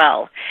as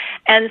well.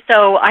 And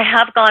so I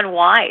have gone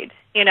wide,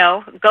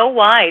 go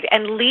wide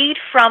and lead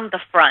from the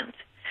front.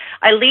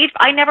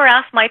 I never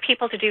ask my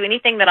people to do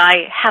anything that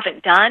I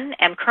haven't done,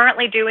 am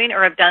currently doing,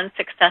 or have done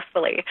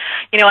successfully.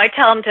 I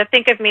tell them to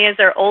think of me as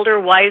their older,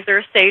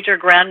 wiser, sager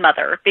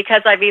grandmother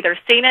because I've either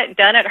seen it,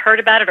 done it,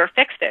 heard about it, or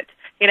fixed it,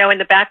 in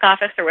the back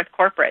office or with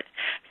corporate.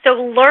 So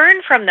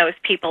learn from those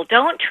people.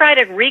 Don't try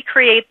to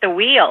recreate the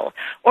wheel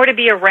or to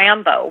be a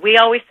Rambo. We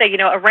always say,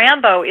 a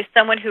Rambo is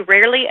someone who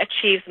rarely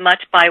achieves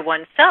much by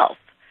oneself.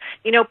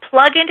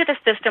 Plug into the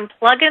system,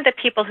 plug into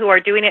the people who are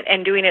doing it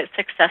and doing it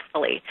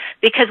successfully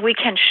because we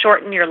can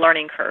shorten your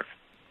learning curve.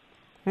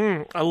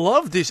 I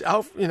love these,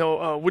 what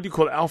do you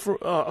call it,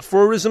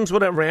 aphorisms?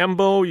 What at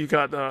Rambo? You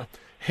got,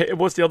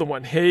 what's the other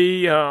one?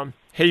 Hey Mad.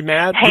 Hey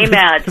Mad.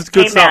 Hey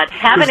stuff. Mad.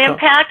 Have good an stuff.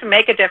 Impact,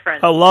 make a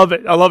difference. I love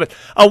it.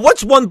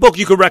 What's one book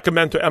you could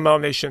recommend to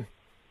MLM Nation?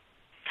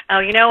 Oh,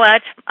 you know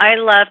what? I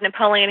love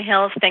Napoleon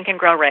Hill's Think and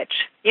Grow Rich.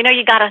 You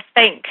got to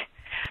think.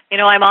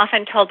 I'm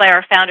often told by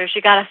our founders,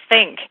 you got to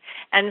think.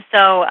 And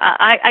so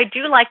I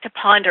do like to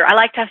ponder. I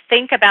like to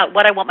think about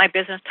what I want my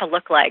business to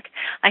look like.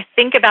 I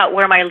think about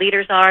where my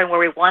leaders are and where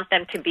we want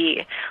them to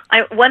be.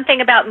 One thing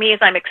about me is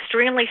I'm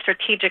extremely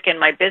strategic in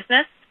my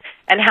business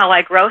and how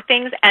I grow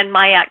things and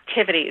my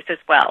activities as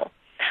well.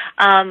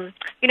 So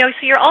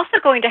you're also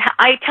going to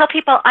I tell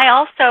people I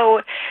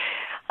also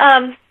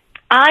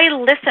I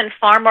listen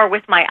far more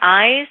with my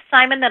eyes,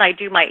 Simon, than I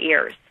do my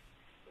ears.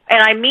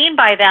 And I mean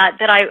by that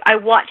I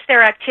watch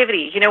their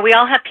activity. We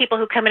all have people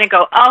who come in and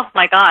go, "Oh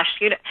my gosh,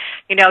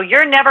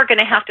 you're never going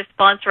to have to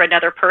sponsor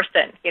another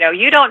person.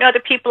 You don't know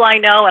the people I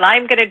know, and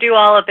I'm going to do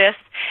all of this."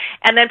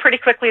 And then pretty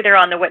quickly they're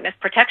on the witness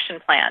protection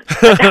plan,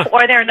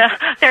 or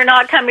they're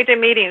not coming to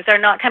meetings, they're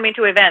not coming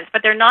to events,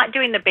 but they're not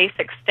doing the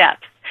basic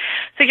steps.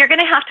 So you're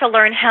going to have to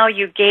learn how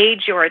you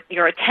gauge your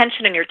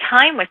attention and your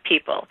time with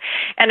people.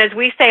 And as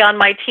we say on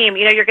my team,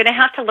 you're going to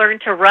have to learn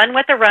to run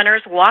with the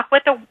runners, walk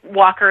with the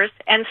walkers,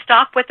 and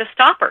stop with the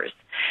stoppers.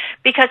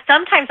 Because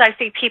sometimes I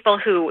see people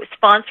who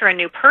sponsor a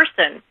new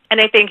person and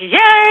they think,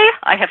 "Yay,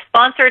 I have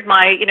sponsored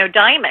my,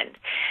 diamond."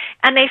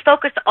 And they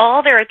focus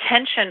all their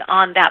attention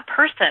on that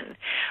person,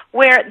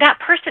 where that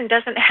person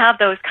doesn't have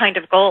those kind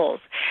of goals.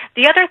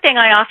 The other thing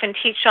I often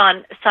teach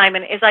on,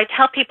 Simon, is I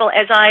tell people,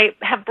 as I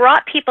have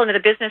brought people into the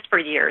business for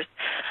years,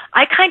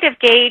 I kind of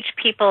gauge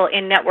people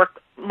in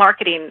network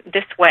marketing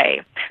this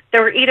way.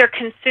 They're either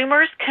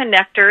consumers,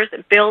 connectors,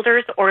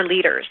 builders, or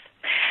leaders.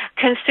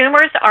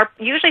 Consumers are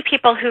usually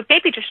people who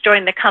maybe just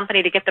joined the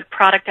company to get the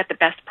product at the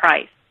best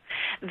price.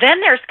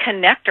 Then there's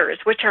connectors,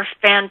 which are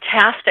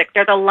fantastic.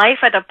 They're the life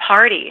of the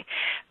party.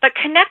 But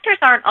connectors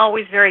aren't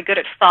always very good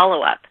at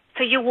follow-up.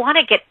 So you want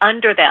to get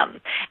under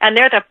them. And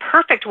they're the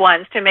perfect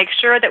ones to make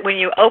sure that when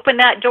you open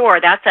that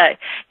door, that's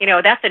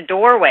a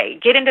doorway.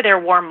 Get into their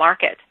warm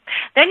market.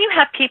 Then you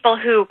have people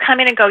who come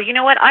in and go, "You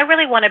know what, I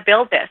really want to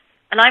build this.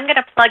 And I'm going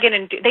to plug in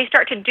and they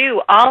start to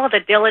do all of the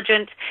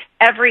diligent,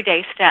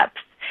 everyday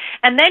steps.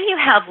 And then you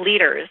have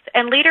leaders,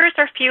 and leaders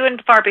are few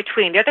and far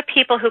between. They're the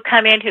people who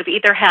come in who've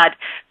either had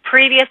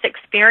previous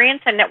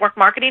experience in network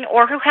marketing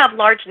or who have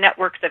large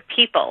networks of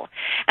people.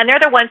 And they're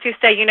the ones who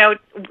say,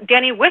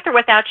 "Denny, with or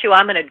without you,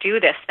 I'm going to do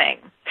this thing."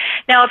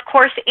 Now, of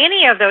course,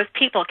 any of those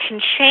people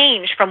can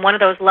change from one of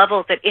those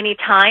levels at any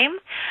time.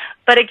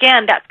 But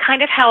again, that's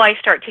kind of how I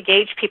start to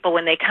gauge people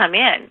when they come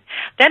in.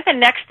 Then the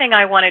next thing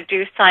I want to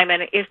do,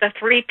 Simon, is the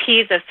 3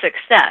 Ps of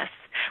success,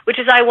 which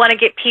is I want to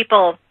get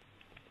people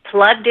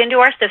plugged into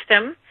our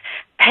system,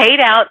 paid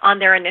out on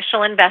their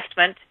initial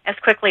investment as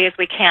quickly as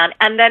we can,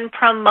 and then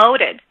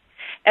promoted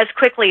as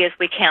quickly as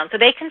we can so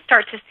they can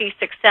start to see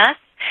success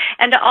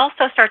and to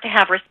also start to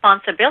have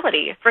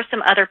responsibility for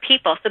some other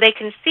people so they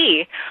can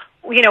see,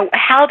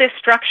 how this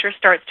structure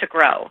starts to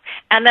grow.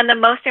 And then the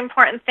most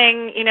important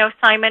thing,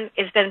 Simon,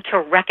 is then to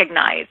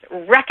recognize.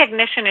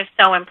 Recognition is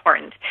so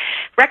important.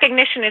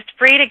 Recognition is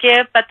free to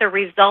give, but the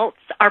results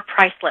are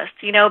priceless.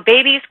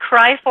 Babies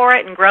cry for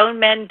it and grown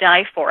men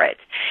die for it.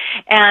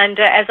 And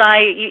as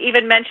you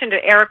even mentioned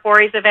at Eric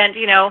Worre's event,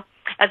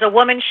 as a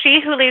woman, she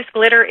who leaves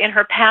glitter in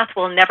her path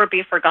will never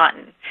be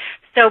forgotten.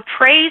 So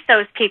praise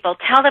those people.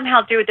 Tell them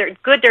how good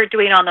they're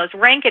doing on those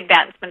rank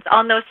advancements,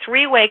 on those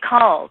 3-way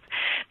calls.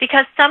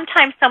 Because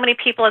sometimes so many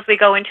people as we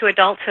go into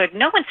adulthood,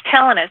 no one's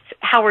telling us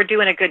how we're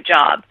doing a good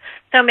job.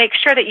 So make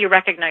sure that you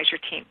recognize your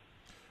team.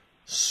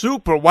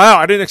 Super. Wow.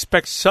 I didn't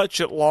expect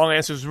such a long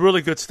answer. It was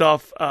really good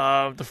stuff.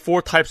 The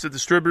 4 types of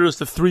distributors,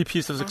 the 3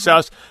 P's of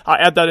success. I'll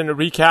add that in the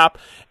recap.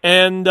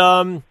 And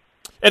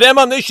at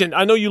MLM Nation,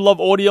 I know you love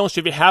audio, so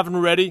if you haven't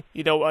already,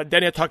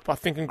 Denny had talked about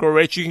Think and Grow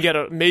Rich. You can get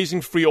an amazing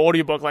free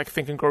audiobook like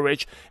Think and Grow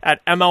Rich at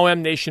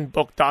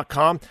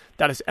MLMNationBook.com.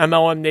 That is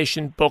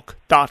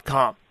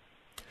MLMNationBook.com.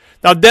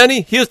 Now,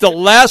 Denny, here's the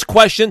last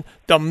question,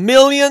 the $1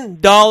 million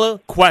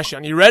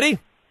question. You ready?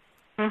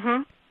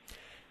 Mm-hmm.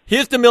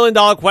 Here's the $1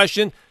 million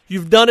question.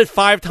 You've done it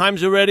 5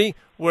 times already,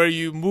 where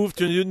you moved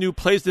to a new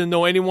place, didn't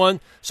know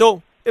anyone.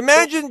 So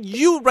imagine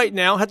you right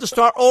now had to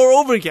start all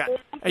over again,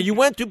 and you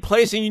went to a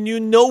place and you knew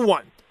no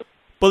one.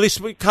 But it's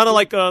kind of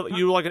like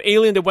you were like an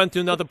alien that went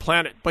to another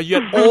planet. But you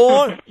had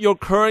all your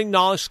current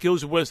knowledge,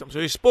 skills, and wisdom. So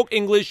you spoke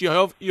English. You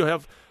have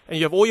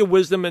all your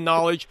wisdom and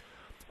knowledge.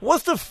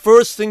 What's the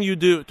first thing you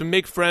do to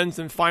make friends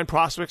and find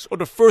prospects, or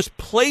the first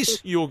place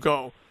you'll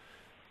go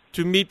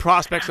to meet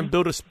prospects and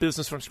build a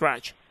business from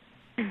scratch?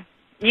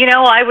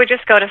 I would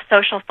just go to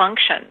social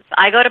functions.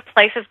 I go to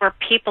places where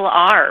people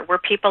are, where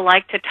people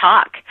like to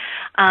talk.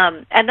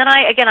 And then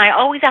I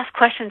always ask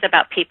questions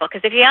about people,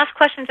 because if you ask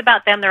questions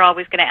about them, they're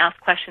always going to ask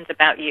questions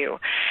about you.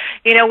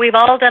 We've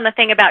all done the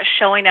thing about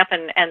showing up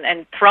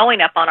and throwing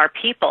up on our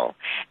people.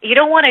 You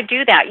don't want to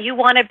do that. You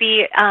want to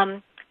be...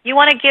 You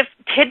want to give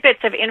tidbits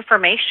of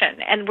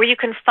information and where you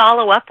can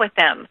follow up with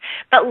them,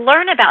 but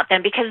learn about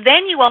them, because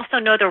then you also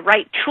know the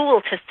right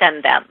tool to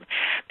send them,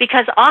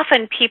 because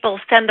often people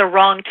send the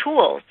wrong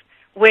tools,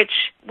 which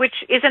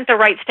isn't the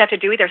right step to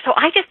do either. So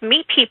I just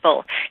meet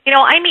people.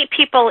 I meet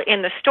people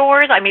in the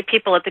stores. I meet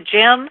people at the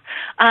gym.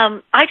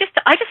 I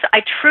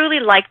truly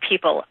like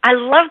people. I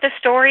love the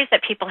stories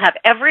that people have.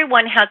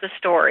 Everyone has a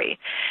story.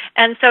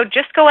 And so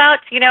just go out,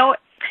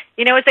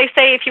 as they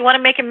say, if you want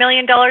to make $1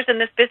 million in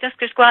this business,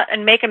 just go out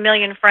and make 1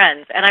 million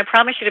friends. And I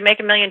promise you, to make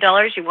 $1 million,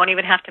 you won't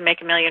even have to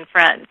make 1 million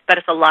friends. But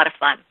it's a lot of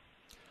fun.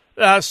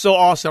 That's so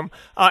awesome.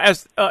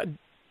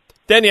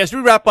 Denny, as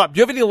we wrap up, do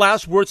you have any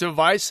last words of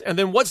advice? And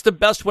then what's the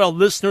best way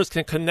listeners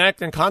can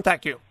connect and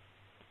contact you?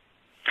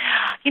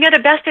 The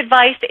best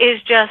advice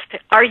is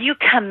just, are you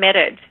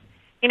committed?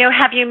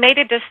 Have you made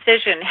a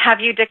decision? Have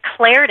you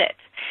declared it?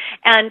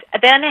 And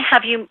then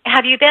have you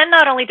then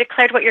not only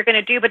declared what you're going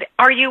to do, but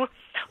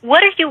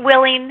what are you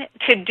willing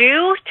to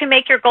do to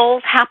make your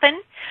goals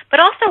happen? But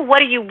also,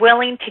 what are you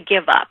willing to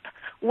give up?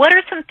 What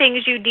are some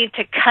things you need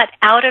to cut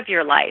out of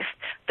your life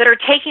that are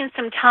taking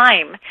some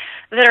time,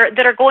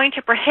 that are going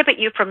to prohibit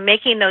you from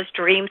making those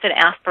dreams and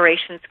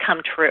aspirations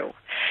come true?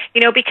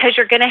 Because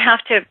you're going to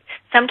have to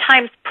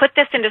sometimes put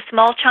this into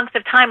small chunks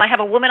of time. I have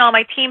a woman on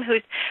my team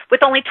who's,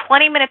 with only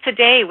 20 minutes a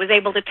day, was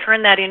able to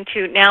turn that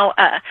into now,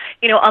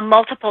 a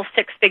multiple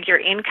 6-figure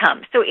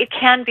income. So it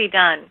can be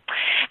done.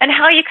 And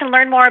how you can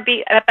learn more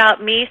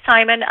about me,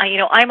 Simon,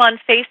 I'm on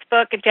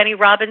Facebook at Denny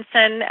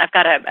Robinson. I've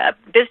got a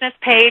business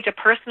page, a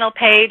personal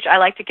page. I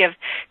like to give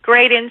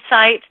great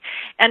insight.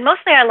 And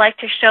mostly I like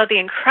to show the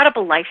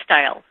incredible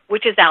lifestyle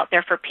which is out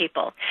there for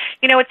people.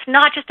 It's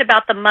not just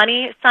about the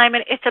money,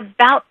 Simon. It's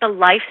about the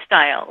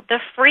lifestyle, the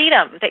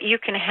freedom that you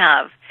can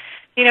have,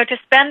 to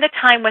spend the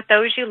time with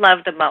those you love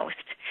the most,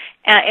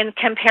 and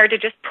compared to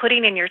just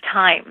putting in your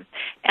time.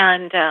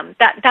 And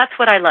that's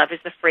what I love, is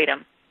the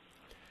freedom.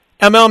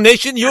 MLM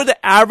Nation, you're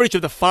the average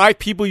of the 5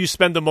 people you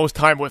spend the most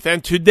time with.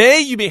 And today,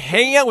 you'll be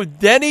hanging out with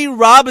Denny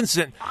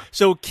Robinson.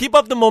 So keep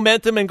up the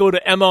momentum and go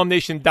to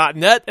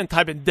MLMNation.net and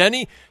type in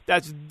Denny.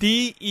 That's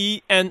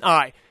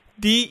DENI.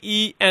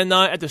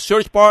 DENI at the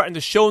search bar, and the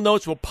show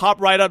notes will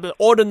pop right up.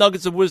 All the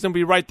nuggets of wisdom will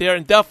be right there.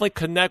 And definitely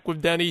connect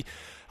with Denny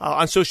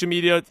on social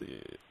media.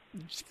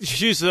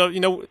 She's,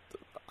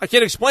 I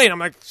can't explain. I'm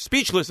like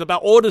speechless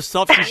about all the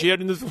stuff she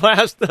shared in this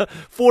last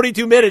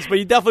 42 minutes, but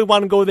you definitely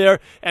want to go there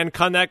and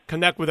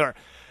connect with her.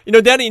 You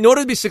know, Danny, in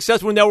order to be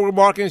successful in network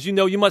marketing, as you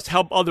know, you must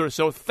help others.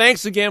 So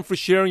thanks again for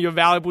sharing your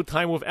valuable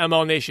time with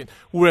ML Nation.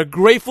 We're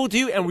grateful to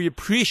you, and we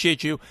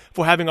appreciate you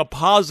for having a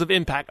positive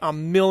impact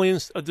on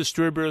millions of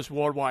distributors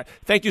worldwide.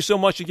 Thank you so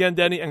much again,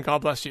 Danny, and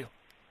God bless you.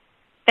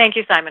 Thank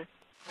you, Simon.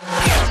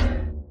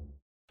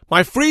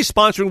 My free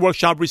sponsoring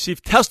workshop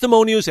receives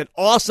testimonials and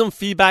awesome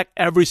feedback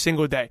every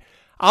single day.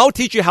 I'll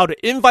teach you how to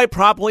invite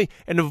properly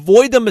and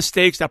avoid the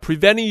mistakes that are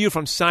preventing you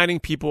from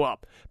signing people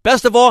up.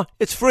 Best of all,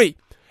 it's free.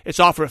 It's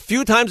offered a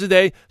few times a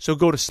day, so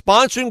go to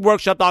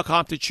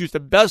sponsoringworkshop.com to choose the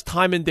best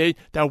time and date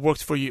that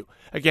works for you.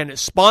 Again,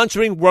 it's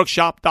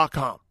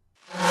sponsoringworkshop.com.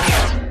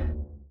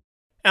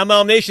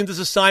 ML Nation, this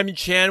is Simon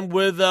Chan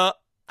with, I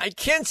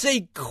can't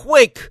say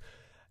quick,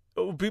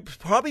 it will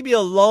probably be a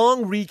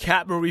long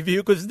recap and review,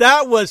 because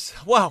that was,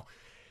 wow,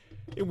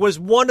 it was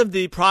one of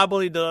the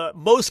probably the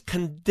most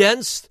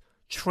condensed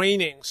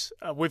trainings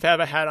we've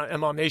ever had on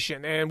ML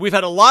Nation. And we've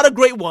had a lot of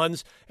great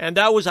ones. And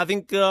that was, I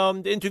think,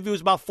 the interview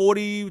was about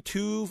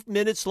 42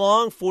 minutes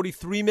long,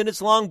 43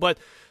 minutes long. But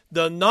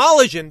the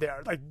knowledge in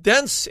there, like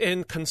dense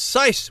and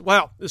concise,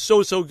 wow, is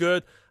so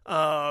good.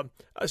 So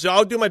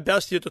I'll do my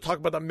best here to talk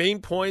about the main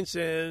points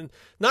and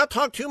not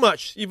talk too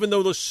much, even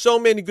though there's so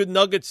many good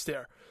nuggets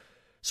there.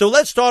 So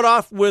let's start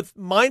off with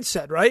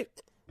mindset, right?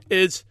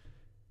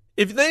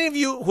 If any of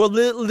you who are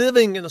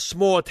living in a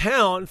small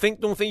town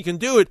don't think you can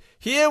do it,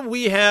 here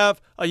we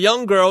have a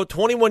young girl,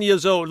 21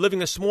 years old, living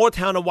in a small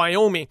town of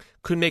Wyoming,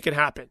 could make it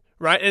happen,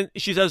 right? And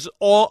she says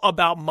all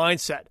about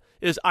mindset.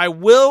 Is I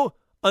will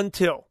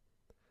until.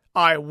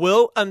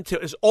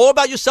 It's all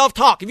about your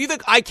self-talk. If you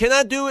think, I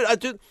cannot do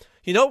it,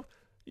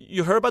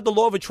 you heard about the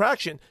law of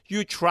attraction.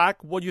 You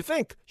attract what you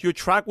think. You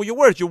attract what your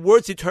words. Your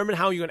words determine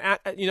how you're going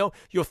to act.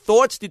 Your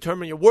thoughts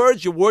determine your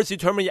words. Your words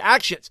determine your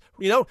actions.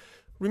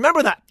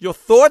 Remember that. Your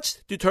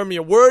thoughts determine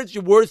your words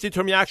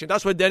determine your action.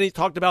 That's what Denny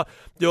talked about.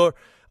 Her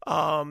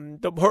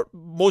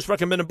most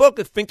recommended book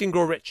is Think and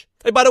Grow Rich.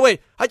 Hey, by the way,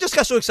 I just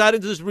got so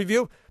excited to this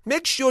review.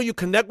 Make sure you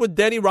connect with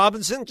Denny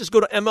Robinson. Just go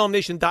to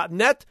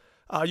mlnation.net.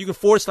 You can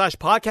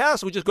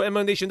 /podcast, or just go to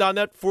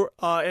mlnation.net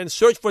and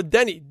search for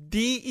Denny,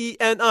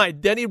 D-E-N-I,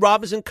 Denny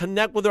Robinson.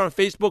 Connect with her on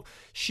Facebook.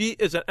 She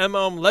is an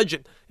MLM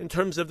legend in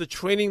terms of the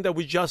training that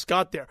we just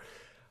got there.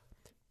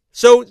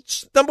 So,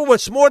 number one,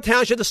 small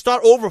town, she had to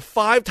start over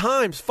 5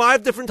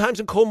 different times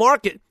in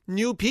co-market,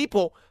 new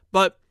people.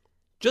 But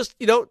just,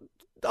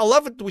 I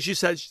love it what she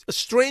says. A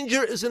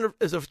stranger is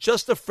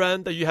just a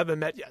friend that you haven't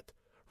met yet,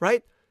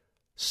 right?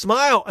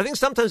 Smile. I think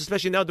sometimes,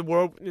 especially now, the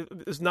world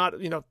is not,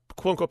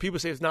 quote unquote, people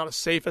say it's not as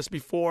safe as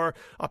before.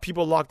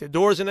 People lock their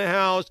doors in their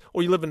house,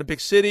 or you live in a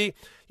big city.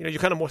 You're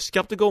kind of more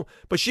skeptical.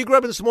 But she grew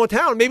up in a small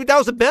town. Maybe that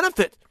was a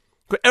benefit.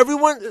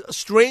 A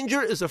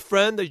stranger is a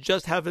friend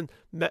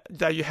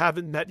that you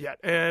haven't met yet.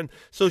 And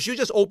so she was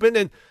just open.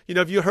 And,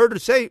 if you heard her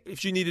say, if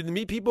she needed to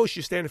meet people,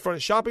 she'd stand in front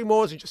of shopping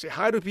malls and just say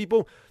hi to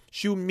people.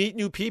 She'll meet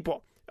new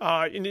people.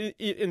 In the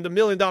 $1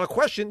 million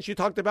question, she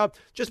talked about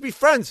just be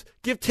friends.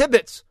 Give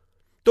tidbits.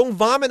 Don't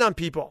vomit on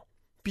people.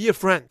 Be a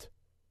friend.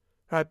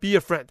 Right? Be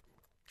a friend.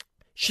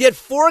 She had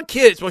 4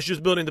 kids while she was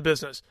building the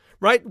business.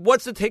 Right?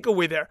 What's the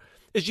takeaway there?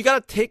 Is you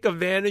got to take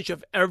advantage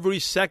of every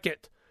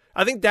second.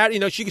 I think that,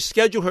 she could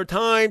schedule her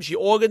time. She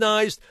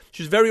organized.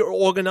 She was very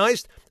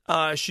organized.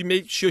 She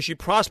made sure she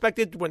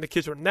prospected when the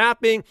kids were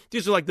napping.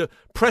 These are like the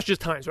precious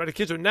times, right? The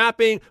kids are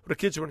napping, or the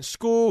kids are in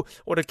school,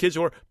 or the kids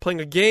are playing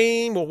a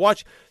game or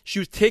watch. She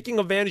was taking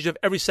advantage of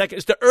every second.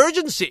 It's the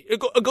urgency.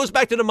 It goes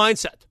back to the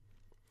mindset,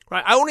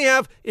 right?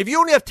 If you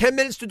only have 10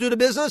 minutes to do the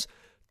business,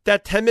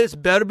 that 10 minutes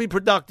better be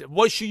productive.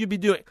 What should you be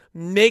doing?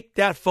 Make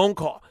that phone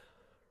call,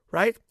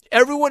 right?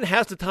 Everyone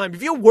has the time.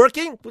 If you're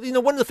working,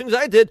 one of the things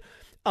I did,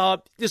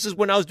 this is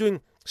when I was doing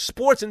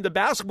sports in the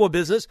basketball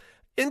business.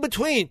 In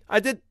between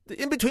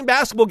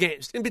basketball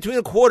games, in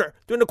between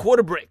during the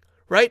quarter break,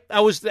 right?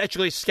 I was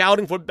actually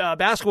scouting for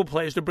basketball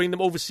players to bring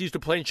them overseas to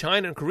play in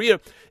China and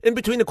Korea. In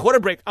between the quarter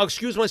break, I'll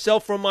excuse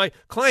myself from my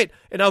client,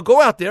 and I'll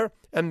go out there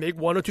and make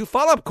 1 or 2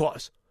 follow-up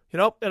calls,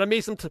 and I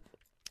made some.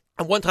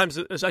 And one time,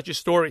 there's actually a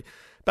story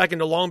back in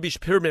the Long Beach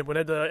Pyramid when I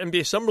had the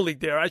NBA Summer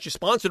League there. I actually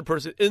sponsored a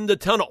person in the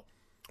tunnel.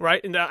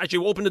 Right? And I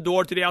actually opened the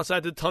door to the outside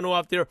of the tunnel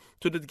out there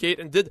to the gate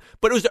and did.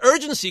 But it was the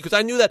urgency, because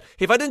I knew that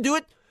if I didn't do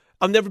it,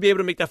 I'll never be able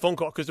to make that phone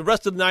call, because the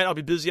rest of the night I'll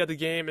be busy at the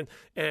game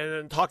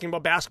and talking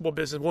about basketball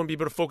business. Won't be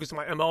able to focus on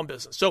my MLM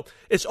business. So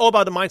it's all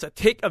about the mindset.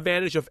 Take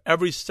advantage of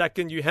every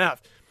second you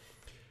have.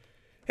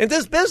 And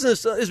this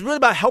business is really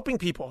about helping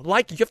people.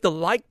 You have to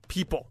like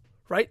people,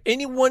 right?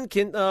 Anyone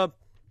can. The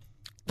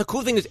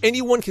cool thing is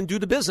anyone can do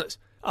the business.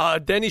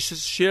 Denny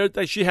shared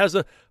that she has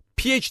a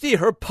PhD,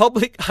 her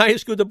public high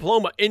school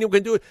diploma. Anyone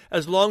can do it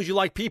as long as you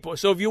like people.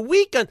 So if you're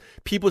weak on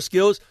people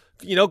skills,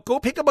 go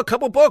pick up a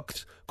couple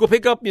books. Go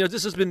pick up,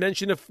 this has been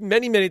mentioned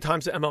many, many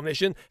times at MLM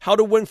Nation, How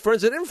to Win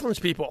Friends and Influence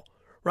People,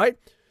 right?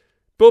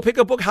 Go pick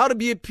up a book, How to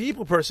Be a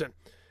People Person.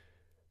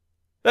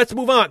 Let's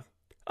move on.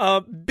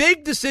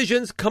 Big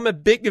decisions come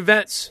at big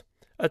events.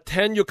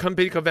 Attend your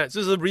company events.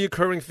 This is a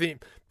recurring theme.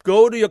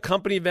 Go to your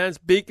company events,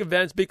 big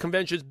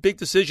conventions, big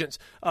decisions.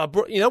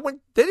 When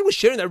Danny was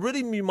sharing that,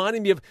 really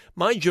reminded me of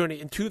my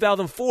journey. In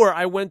 2004,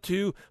 I went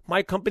to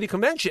my company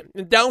convention,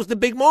 and that was the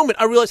big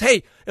moment. I realized,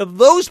 hey, if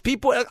those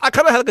people, I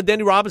kind of had like a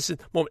Danny Robinson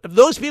moment. If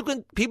those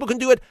people can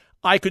do it,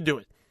 I could do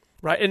it,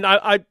 right? And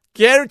I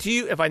guarantee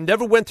you, if I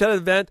never went to that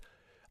event,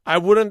 I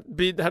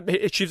wouldn't have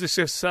achieved the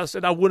success,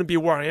 and I wouldn't be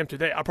where I am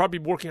today. I'd probably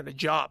be working at a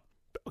job.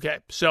 Okay,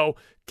 so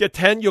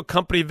attend your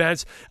company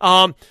events.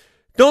 Don't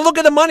look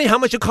at the money, how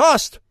much it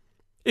costs.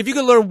 If you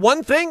can learn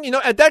one thing,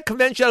 at that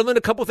convention, I learned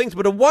a couple things,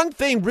 but the one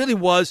thing really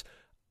was,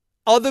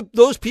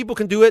 those people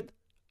can do it,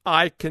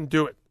 I can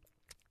do it.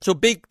 So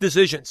big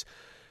decisions.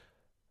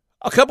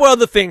 A couple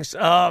other things.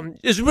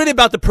 It's really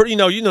about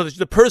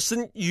the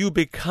person you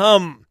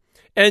become.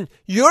 And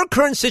your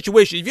current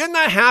situation, if you're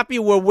not happy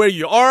where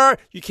you are,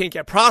 you can't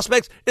get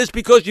prospects, it's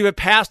because you have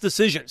past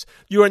decisions.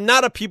 You are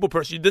not a people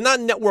person. You did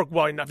not network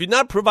well enough. You're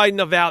not providing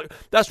enough value.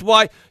 That's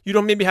why you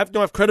don't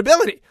have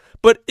credibility.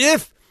 But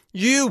if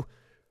you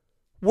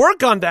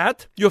work on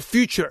that, your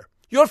future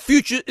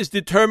is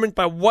determined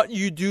by what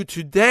you do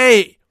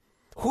today.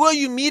 Who are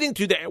you meeting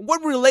today?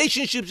 What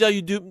relationships are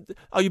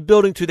you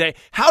building today?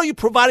 How are you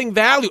providing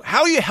value?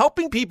 How are you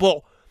helping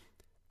people?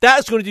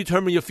 That's going to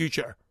determine your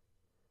future.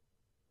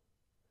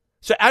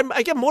 So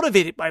I get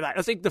motivated by that.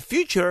 I think the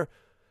future,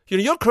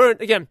 your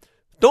current, again,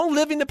 don't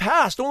live in the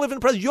past. Don't live in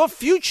the present. Your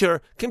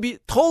future can be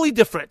totally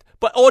different,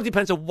 but all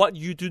depends on what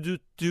you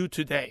do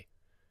today.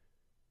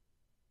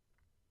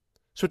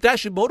 So that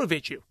should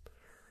motivate you.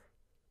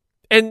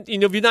 And,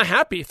 if you're not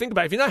happy, think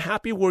about it. If you're not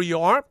happy where you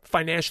are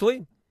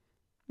financially,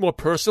 more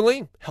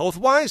personally,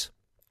 health-wise,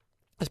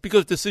 it's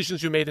because of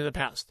decisions you made in the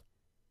past.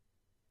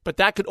 But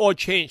that could all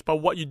change by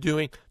what you're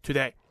doing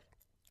today.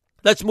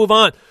 Let's move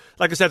on.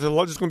 Like I said, this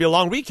is going to be a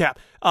long recap.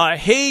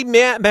 Hey,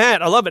 Matt,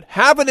 I love it.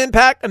 Have an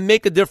impact and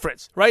make a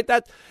difference, right?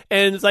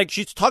 And it's like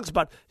she talks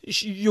about,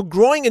 you're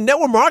growing in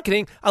network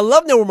marketing. I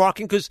love network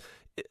marketing because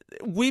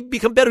we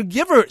become better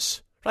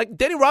givers. Like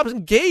Danny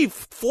Robinson gave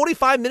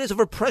 45 minutes of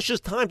her precious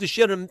time to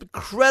share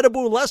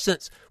incredible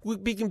lessons. We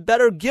become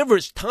better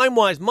givers,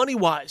 time-wise,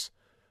 money-wise.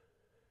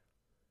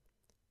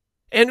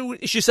 And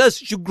she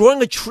says, you're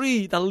growing a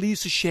tree that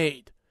leaves a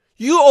shade.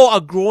 You all are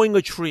growing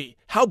a tree.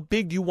 How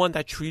big do you want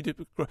that tree to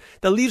grow?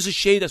 That leaves a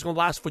shade that's going to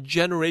last for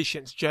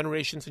generations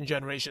and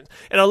generations.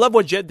 And I love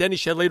what Denny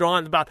said later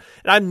on about,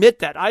 and I admit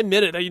that. I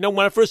admit it. When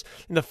I first,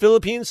 in the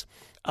Philippines,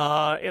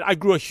 I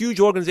grew a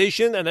huge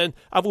organization, and then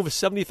I have over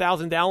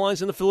 70,000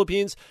 downlines in the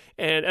Philippines,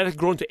 and it has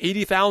grown to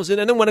 80,000.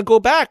 And then when I go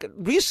back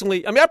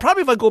recently,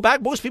 if I go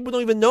back, most people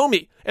don't even know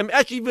me. And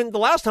actually, even the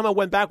last time I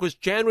went back was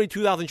January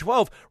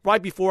 2012,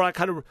 right before I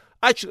January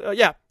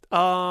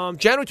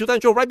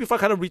 2012, right before I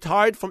kind of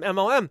retired from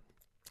MLM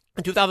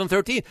in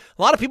 2013.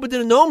 A lot of people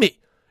didn't know me.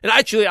 And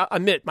actually, I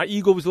admit, my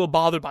ego was a little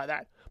bothered by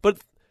that. But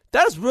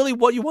that's really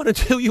what you want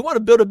to do. You want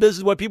to build a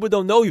business where people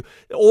don't know you.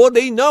 All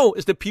they know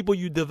is the people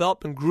you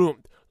developed and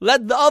groomed.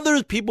 Let the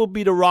other people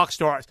be the rock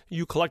stars.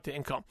 You collect the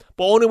income.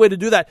 But the only way to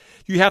do that,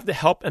 you have to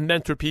help and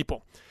mentor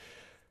people.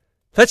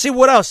 Let's see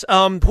what else.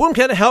 Whom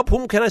can I help?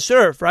 Whom can I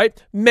serve, right?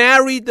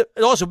 Marry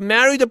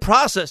the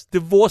process.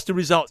 Divorce the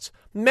results.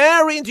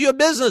 Marry into your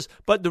business,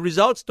 but the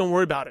results, don't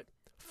worry about it.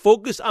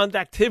 Focus on the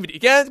activity.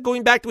 Again,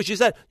 going back to what she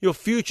said, your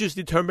future is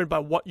determined by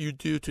what you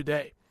do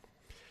today.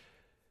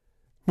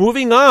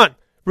 Moving on.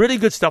 Really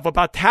good stuff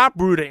about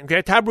taprooting.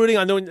 Okay, taprooting.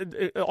 I know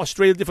in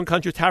Australia, different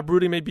countries,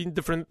 taprooting may be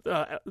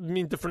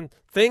mean different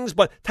things,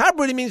 but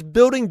taprooting means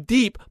building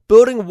deep,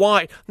 building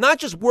wide, not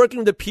just working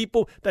with the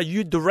people that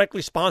you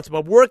directly sponsor,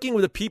 but working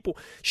with the people.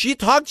 She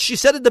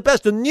said it the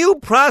best. The new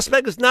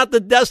prospect is not the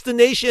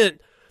destination.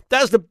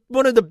 That's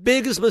one of the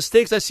biggest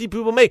mistakes I see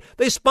people make.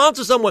 They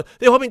sponsor someone.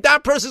 They're hoping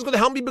that person is going to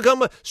help me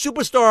become a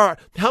superstar,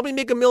 help me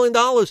make $1 million.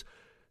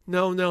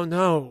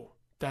 No.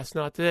 That's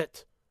not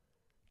it.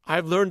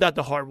 I've learned that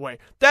the hard way.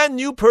 That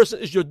new person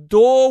is your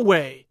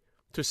doorway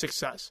to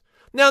success.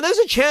 Now, there's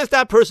a chance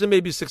that person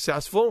may be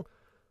successful.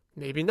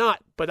 Maybe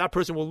not. But that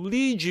person will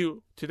lead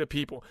you to the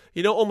people.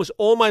 Almost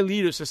all my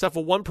leaders, except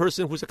for one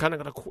person who's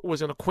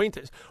was an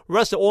acquaintance, the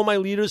rest of all my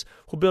leaders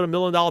who built $1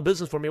 million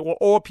business for me were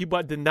all people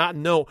I did not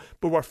know,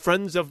 but were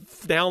friends of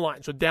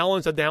downlines. So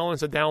downlines are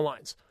downlines are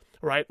downlines.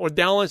 Right? Or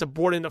downlines that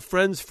brought in a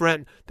friend's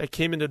friend that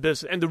came into the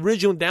business. And the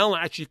original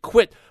downline actually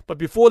quit. But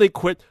before they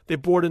quit, they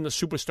brought in the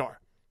superstar.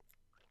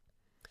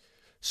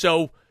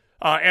 So,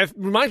 it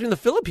reminds me of the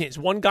Philippines.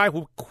 One guy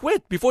who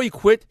quit, before he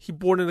quit, he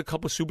brought in a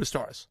couple of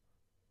superstars.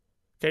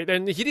 Okay,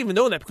 and he didn't even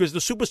know that because the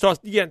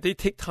superstars, again, they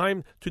take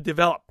time to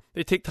develop.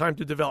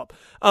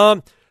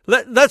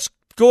 Let's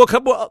go a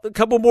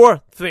couple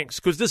more things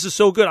because this is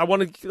so good. I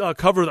want to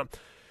cover them.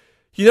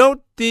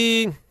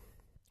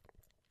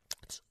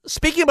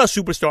 Speaking about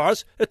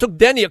superstars, it took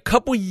Denny a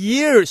couple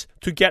years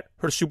to get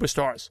her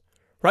superstars,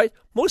 right?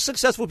 Most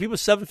successful people,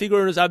 7-figure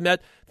earners I've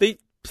met, they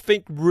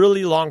think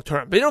really long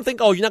term. They don't think,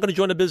 you're not going to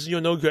join a business,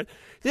 you're no good.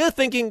 They're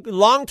thinking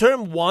long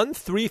term, 1,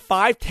 3,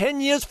 5,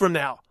 10 years from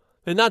now.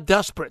 They're not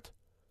desperate.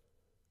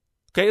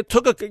 Okay, it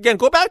took, again,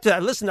 go back to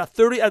that. Listen, at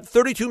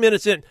 32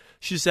 minutes in,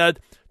 she said,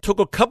 took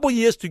a couple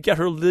years to get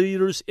her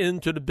leaders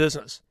into the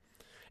business.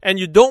 And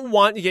you don't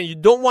want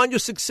your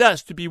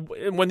success to be,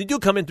 when they do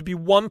come in, to be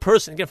one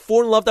person. Again,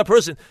 fall in love with that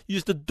person.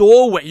 Use the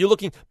doorway. You're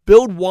looking,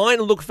 build wine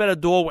and look for a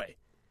doorway.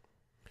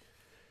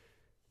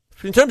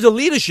 In terms of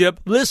leadership,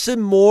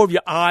 listen more of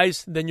your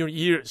eyes than your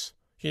ears.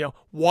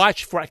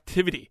 Watch for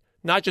activity,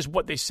 not just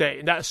what they say.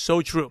 And that is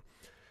so true.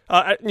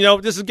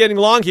 This is getting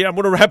long here. I'm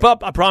going to wrap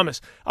up, I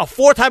promise.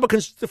 Four type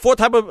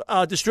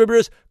of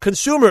distributors: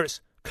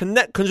 consumers.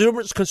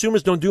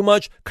 Consumers don't do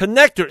much.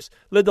 Connectors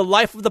live the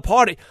life of the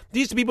party.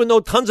 These people know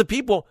tons of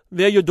people.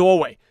 They're your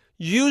doorway.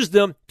 Use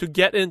them to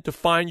get in to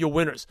find your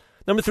winners.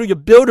 Number 3, your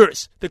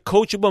builders, the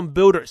coachable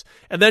builders.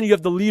 And then you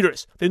have the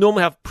leaders. They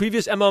normally have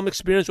previous MLM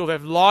experience or they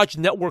have large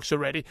networks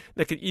already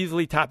that can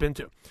easily tap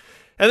into.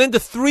 And then the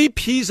 3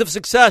 P's of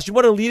success. You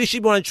want a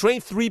leadership, you want to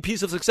train 3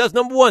 P's of success.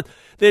 Number 1,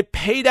 they're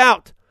paid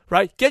out.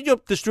 Right? Get your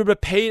distributor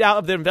paid out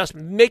of their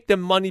investment. Make them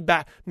money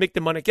back. Make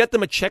them money. Get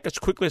them a check as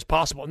quickly as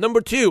possible.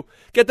 Number 2,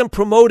 get them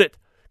promoted.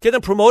 Get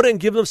them promoted and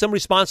give them some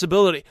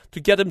responsibility to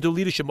get them to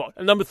leadership mode.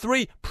 And number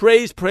 3,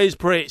 praise, praise,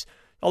 praise.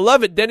 I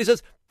love it. Then he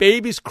says,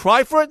 babies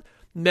cry for it,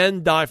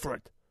 men die for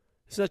it.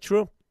 Is that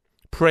true?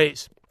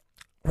 Praise,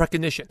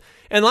 recognition.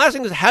 And the last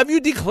thing is, have you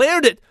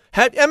declared it?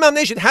 MLM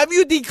Nation, have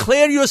you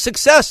declared your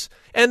success?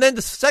 And then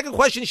the second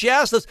question she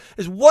asked us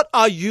is, what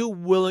are you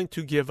willing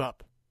to give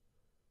up?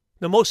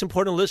 The most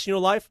important list in your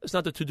life is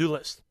not the to-do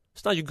list.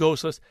 It's not your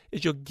goals list.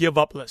 It's your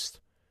give-up list.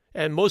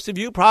 And most of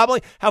you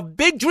probably have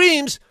big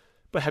dreams,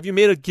 but have you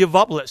made a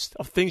give-up list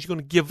of things you're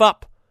going to give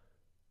up?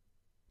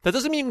 That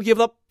doesn't mean you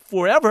give up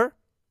forever.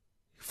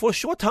 For a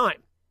short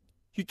time.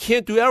 You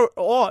can't do it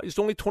all. It's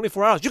only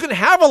 24 hours. You can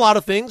have a lot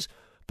of things,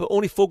 but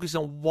only focus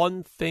on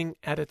one thing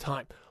at a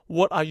time.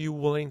 What are you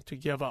willing to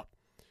give up?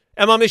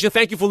 MLM Nation,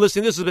 thank you for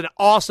listening. This has been an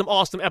awesome,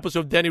 awesome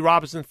episode of Denny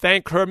Robinson.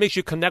 Thank her. Make sure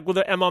you connect with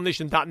her,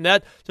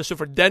 MLMNation.net. Just search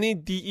for Denny,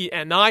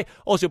 D-E-N-I.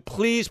 Also,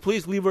 please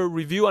leave a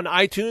review on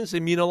iTunes. They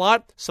mean a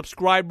lot.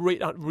 Subscribe,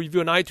 rate, review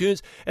on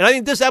iTunes. And I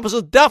think this episode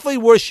is definitely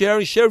worth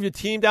sharing. Share with your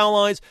team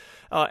downlines.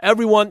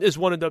 Everyone is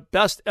one of the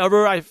best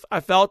ever, I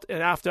felt.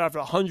 And after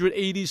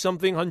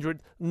 180-something,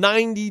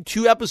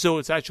 192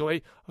 episodes,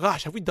 actually.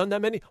 Gosh, have we done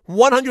that many?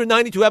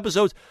 192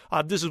 episodes.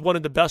 This is one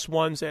of the best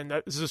ones, and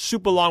this is a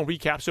super long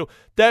recap. So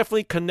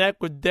definitely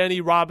connect with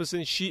Denny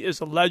Robinson. She is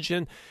a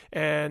legend,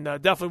 and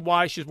definitely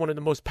why she's one of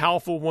the most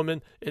powerful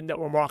women in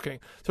network marketing.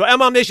 So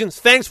MLM Nation,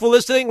 thanks for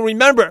listening.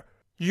 Remember,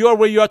 you are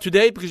where you are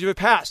today because of your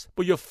past,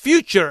 but your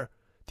future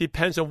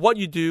depends on what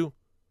you do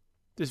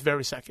this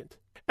very second.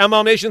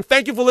 MLM Nation,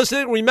 thank you for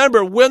listening.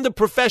 Remember, we're in the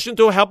profession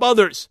to help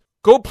others.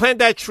 Go plant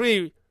that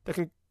tree that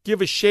can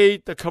give a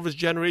shade that covers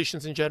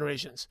generations and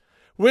generations.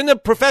 We're in the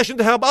profession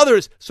to help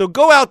others, so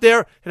go out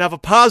there and have a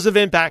positive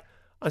impact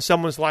on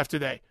someone's life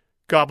today.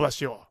 God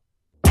bless you all.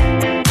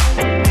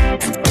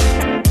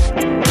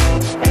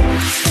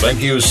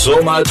 Thank you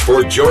so much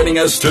for joining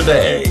us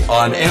today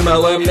on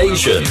MLM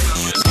Nation.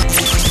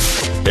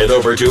 Head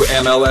over to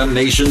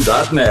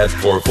MLMNation.net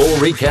for full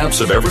recaps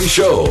of every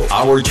show,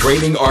 our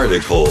training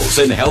articles,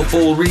 and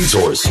helpful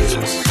resources.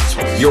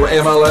 Your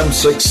MLM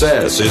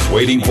success is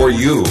waiting for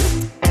you.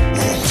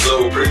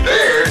 So